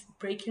families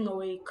breaking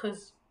away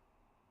because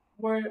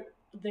we're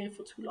there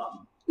for too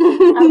long.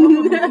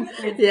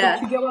 Yeah.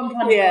 You get what I'm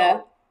trying to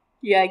say?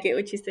 Yeah, I get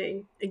what you're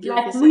saying.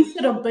 Like, we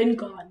should have been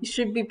gone. You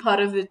should be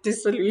part of the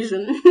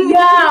disillusion.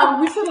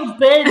 Yeah, we should have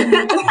been.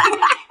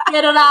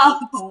 Get it out.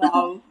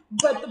 Wow.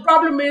 But the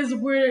problem is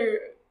I'm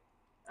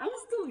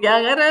still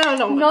young. I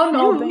don't know.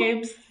 No,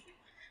 babes.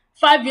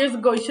 5 years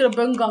ago, you should have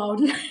been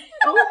gone.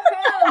 Oh,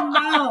 hell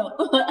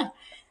no.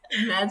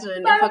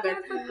 Imagine. 5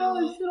 years ago,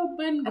 you should have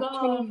been gone. At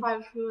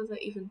 25, who was I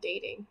even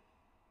dating?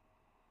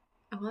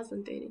 I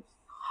wasn't dating.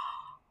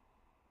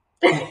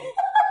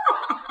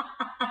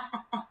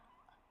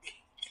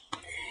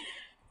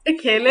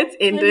 Okay, let's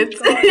end it.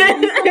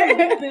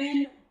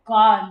 Been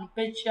gone,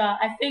 but yeah,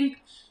 I think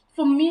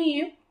for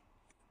me,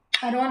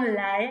 I don't want to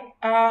lie.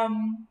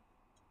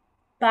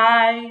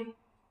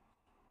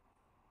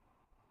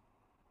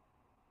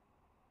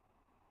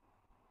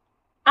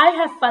 I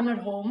have fun at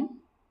home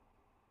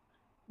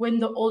when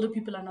the older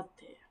people are not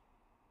there.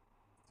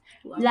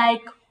 Wow.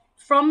 Like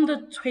from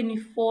the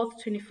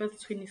 24th,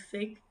 25th,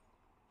 26th,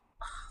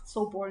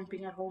 so boring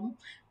being at home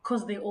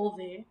because they're all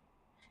there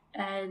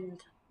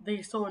and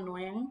they're so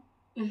annoying.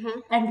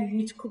 And we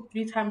need to cook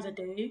 3 times a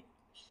day,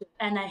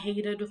 and I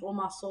hate it with all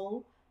my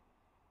soul.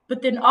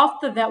 But then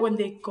after that, when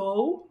they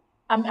go,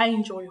 I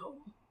enjoy home.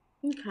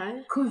 Okay.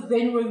 Because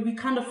then we're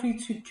kind of free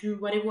to do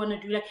whatever we want to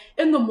do. Like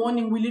in the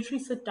morning, we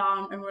literally sit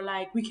down and we're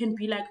like, we can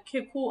be like,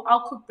 okay, cool,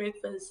 I'll cook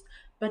breakfast.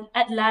 But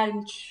at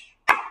lunch,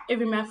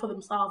 every man for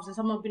themselves. And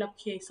someone will be like,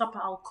 okay, supper,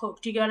 I'll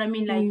cook. Do you get what I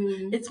mean? Like,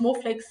 it's more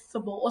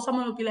flexible. Or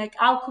someone will be like,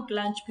 I'll cook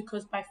lunch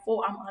because by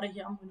 4, I'm out of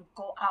here. I'm going to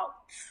go out.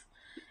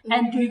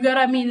 And do you get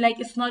what I mean? Like,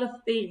 it's not a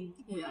thing.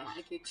 Yeah,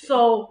 I get you.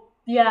 So,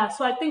 yeah.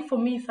 So I think for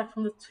me, it's like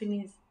from the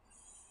 26th,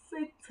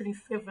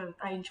 27th,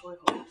 I enjoy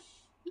home.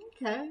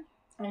 Okay.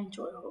 I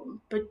enjoy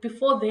home. But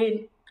before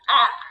then,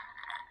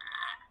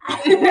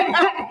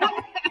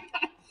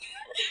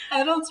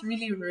 adults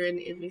really ruin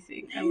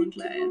everything. I won't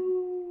lie.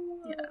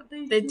 Yeah,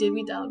 they're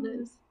Debbie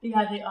Downers.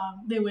 Yeah, they are.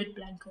 They wet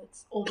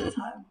blankets all the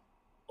time.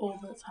 All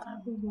the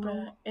time.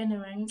 But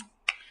anyway,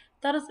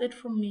 that is it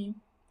from me.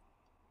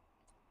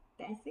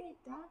 That's it,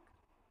 Doc.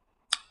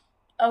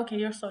 Okay,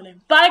 you're so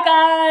lame. Bye,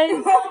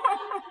 guys!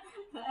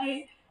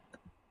 Bye.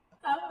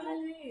 How am I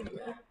lame?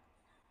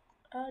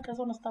 I just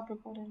want to stop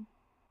recording.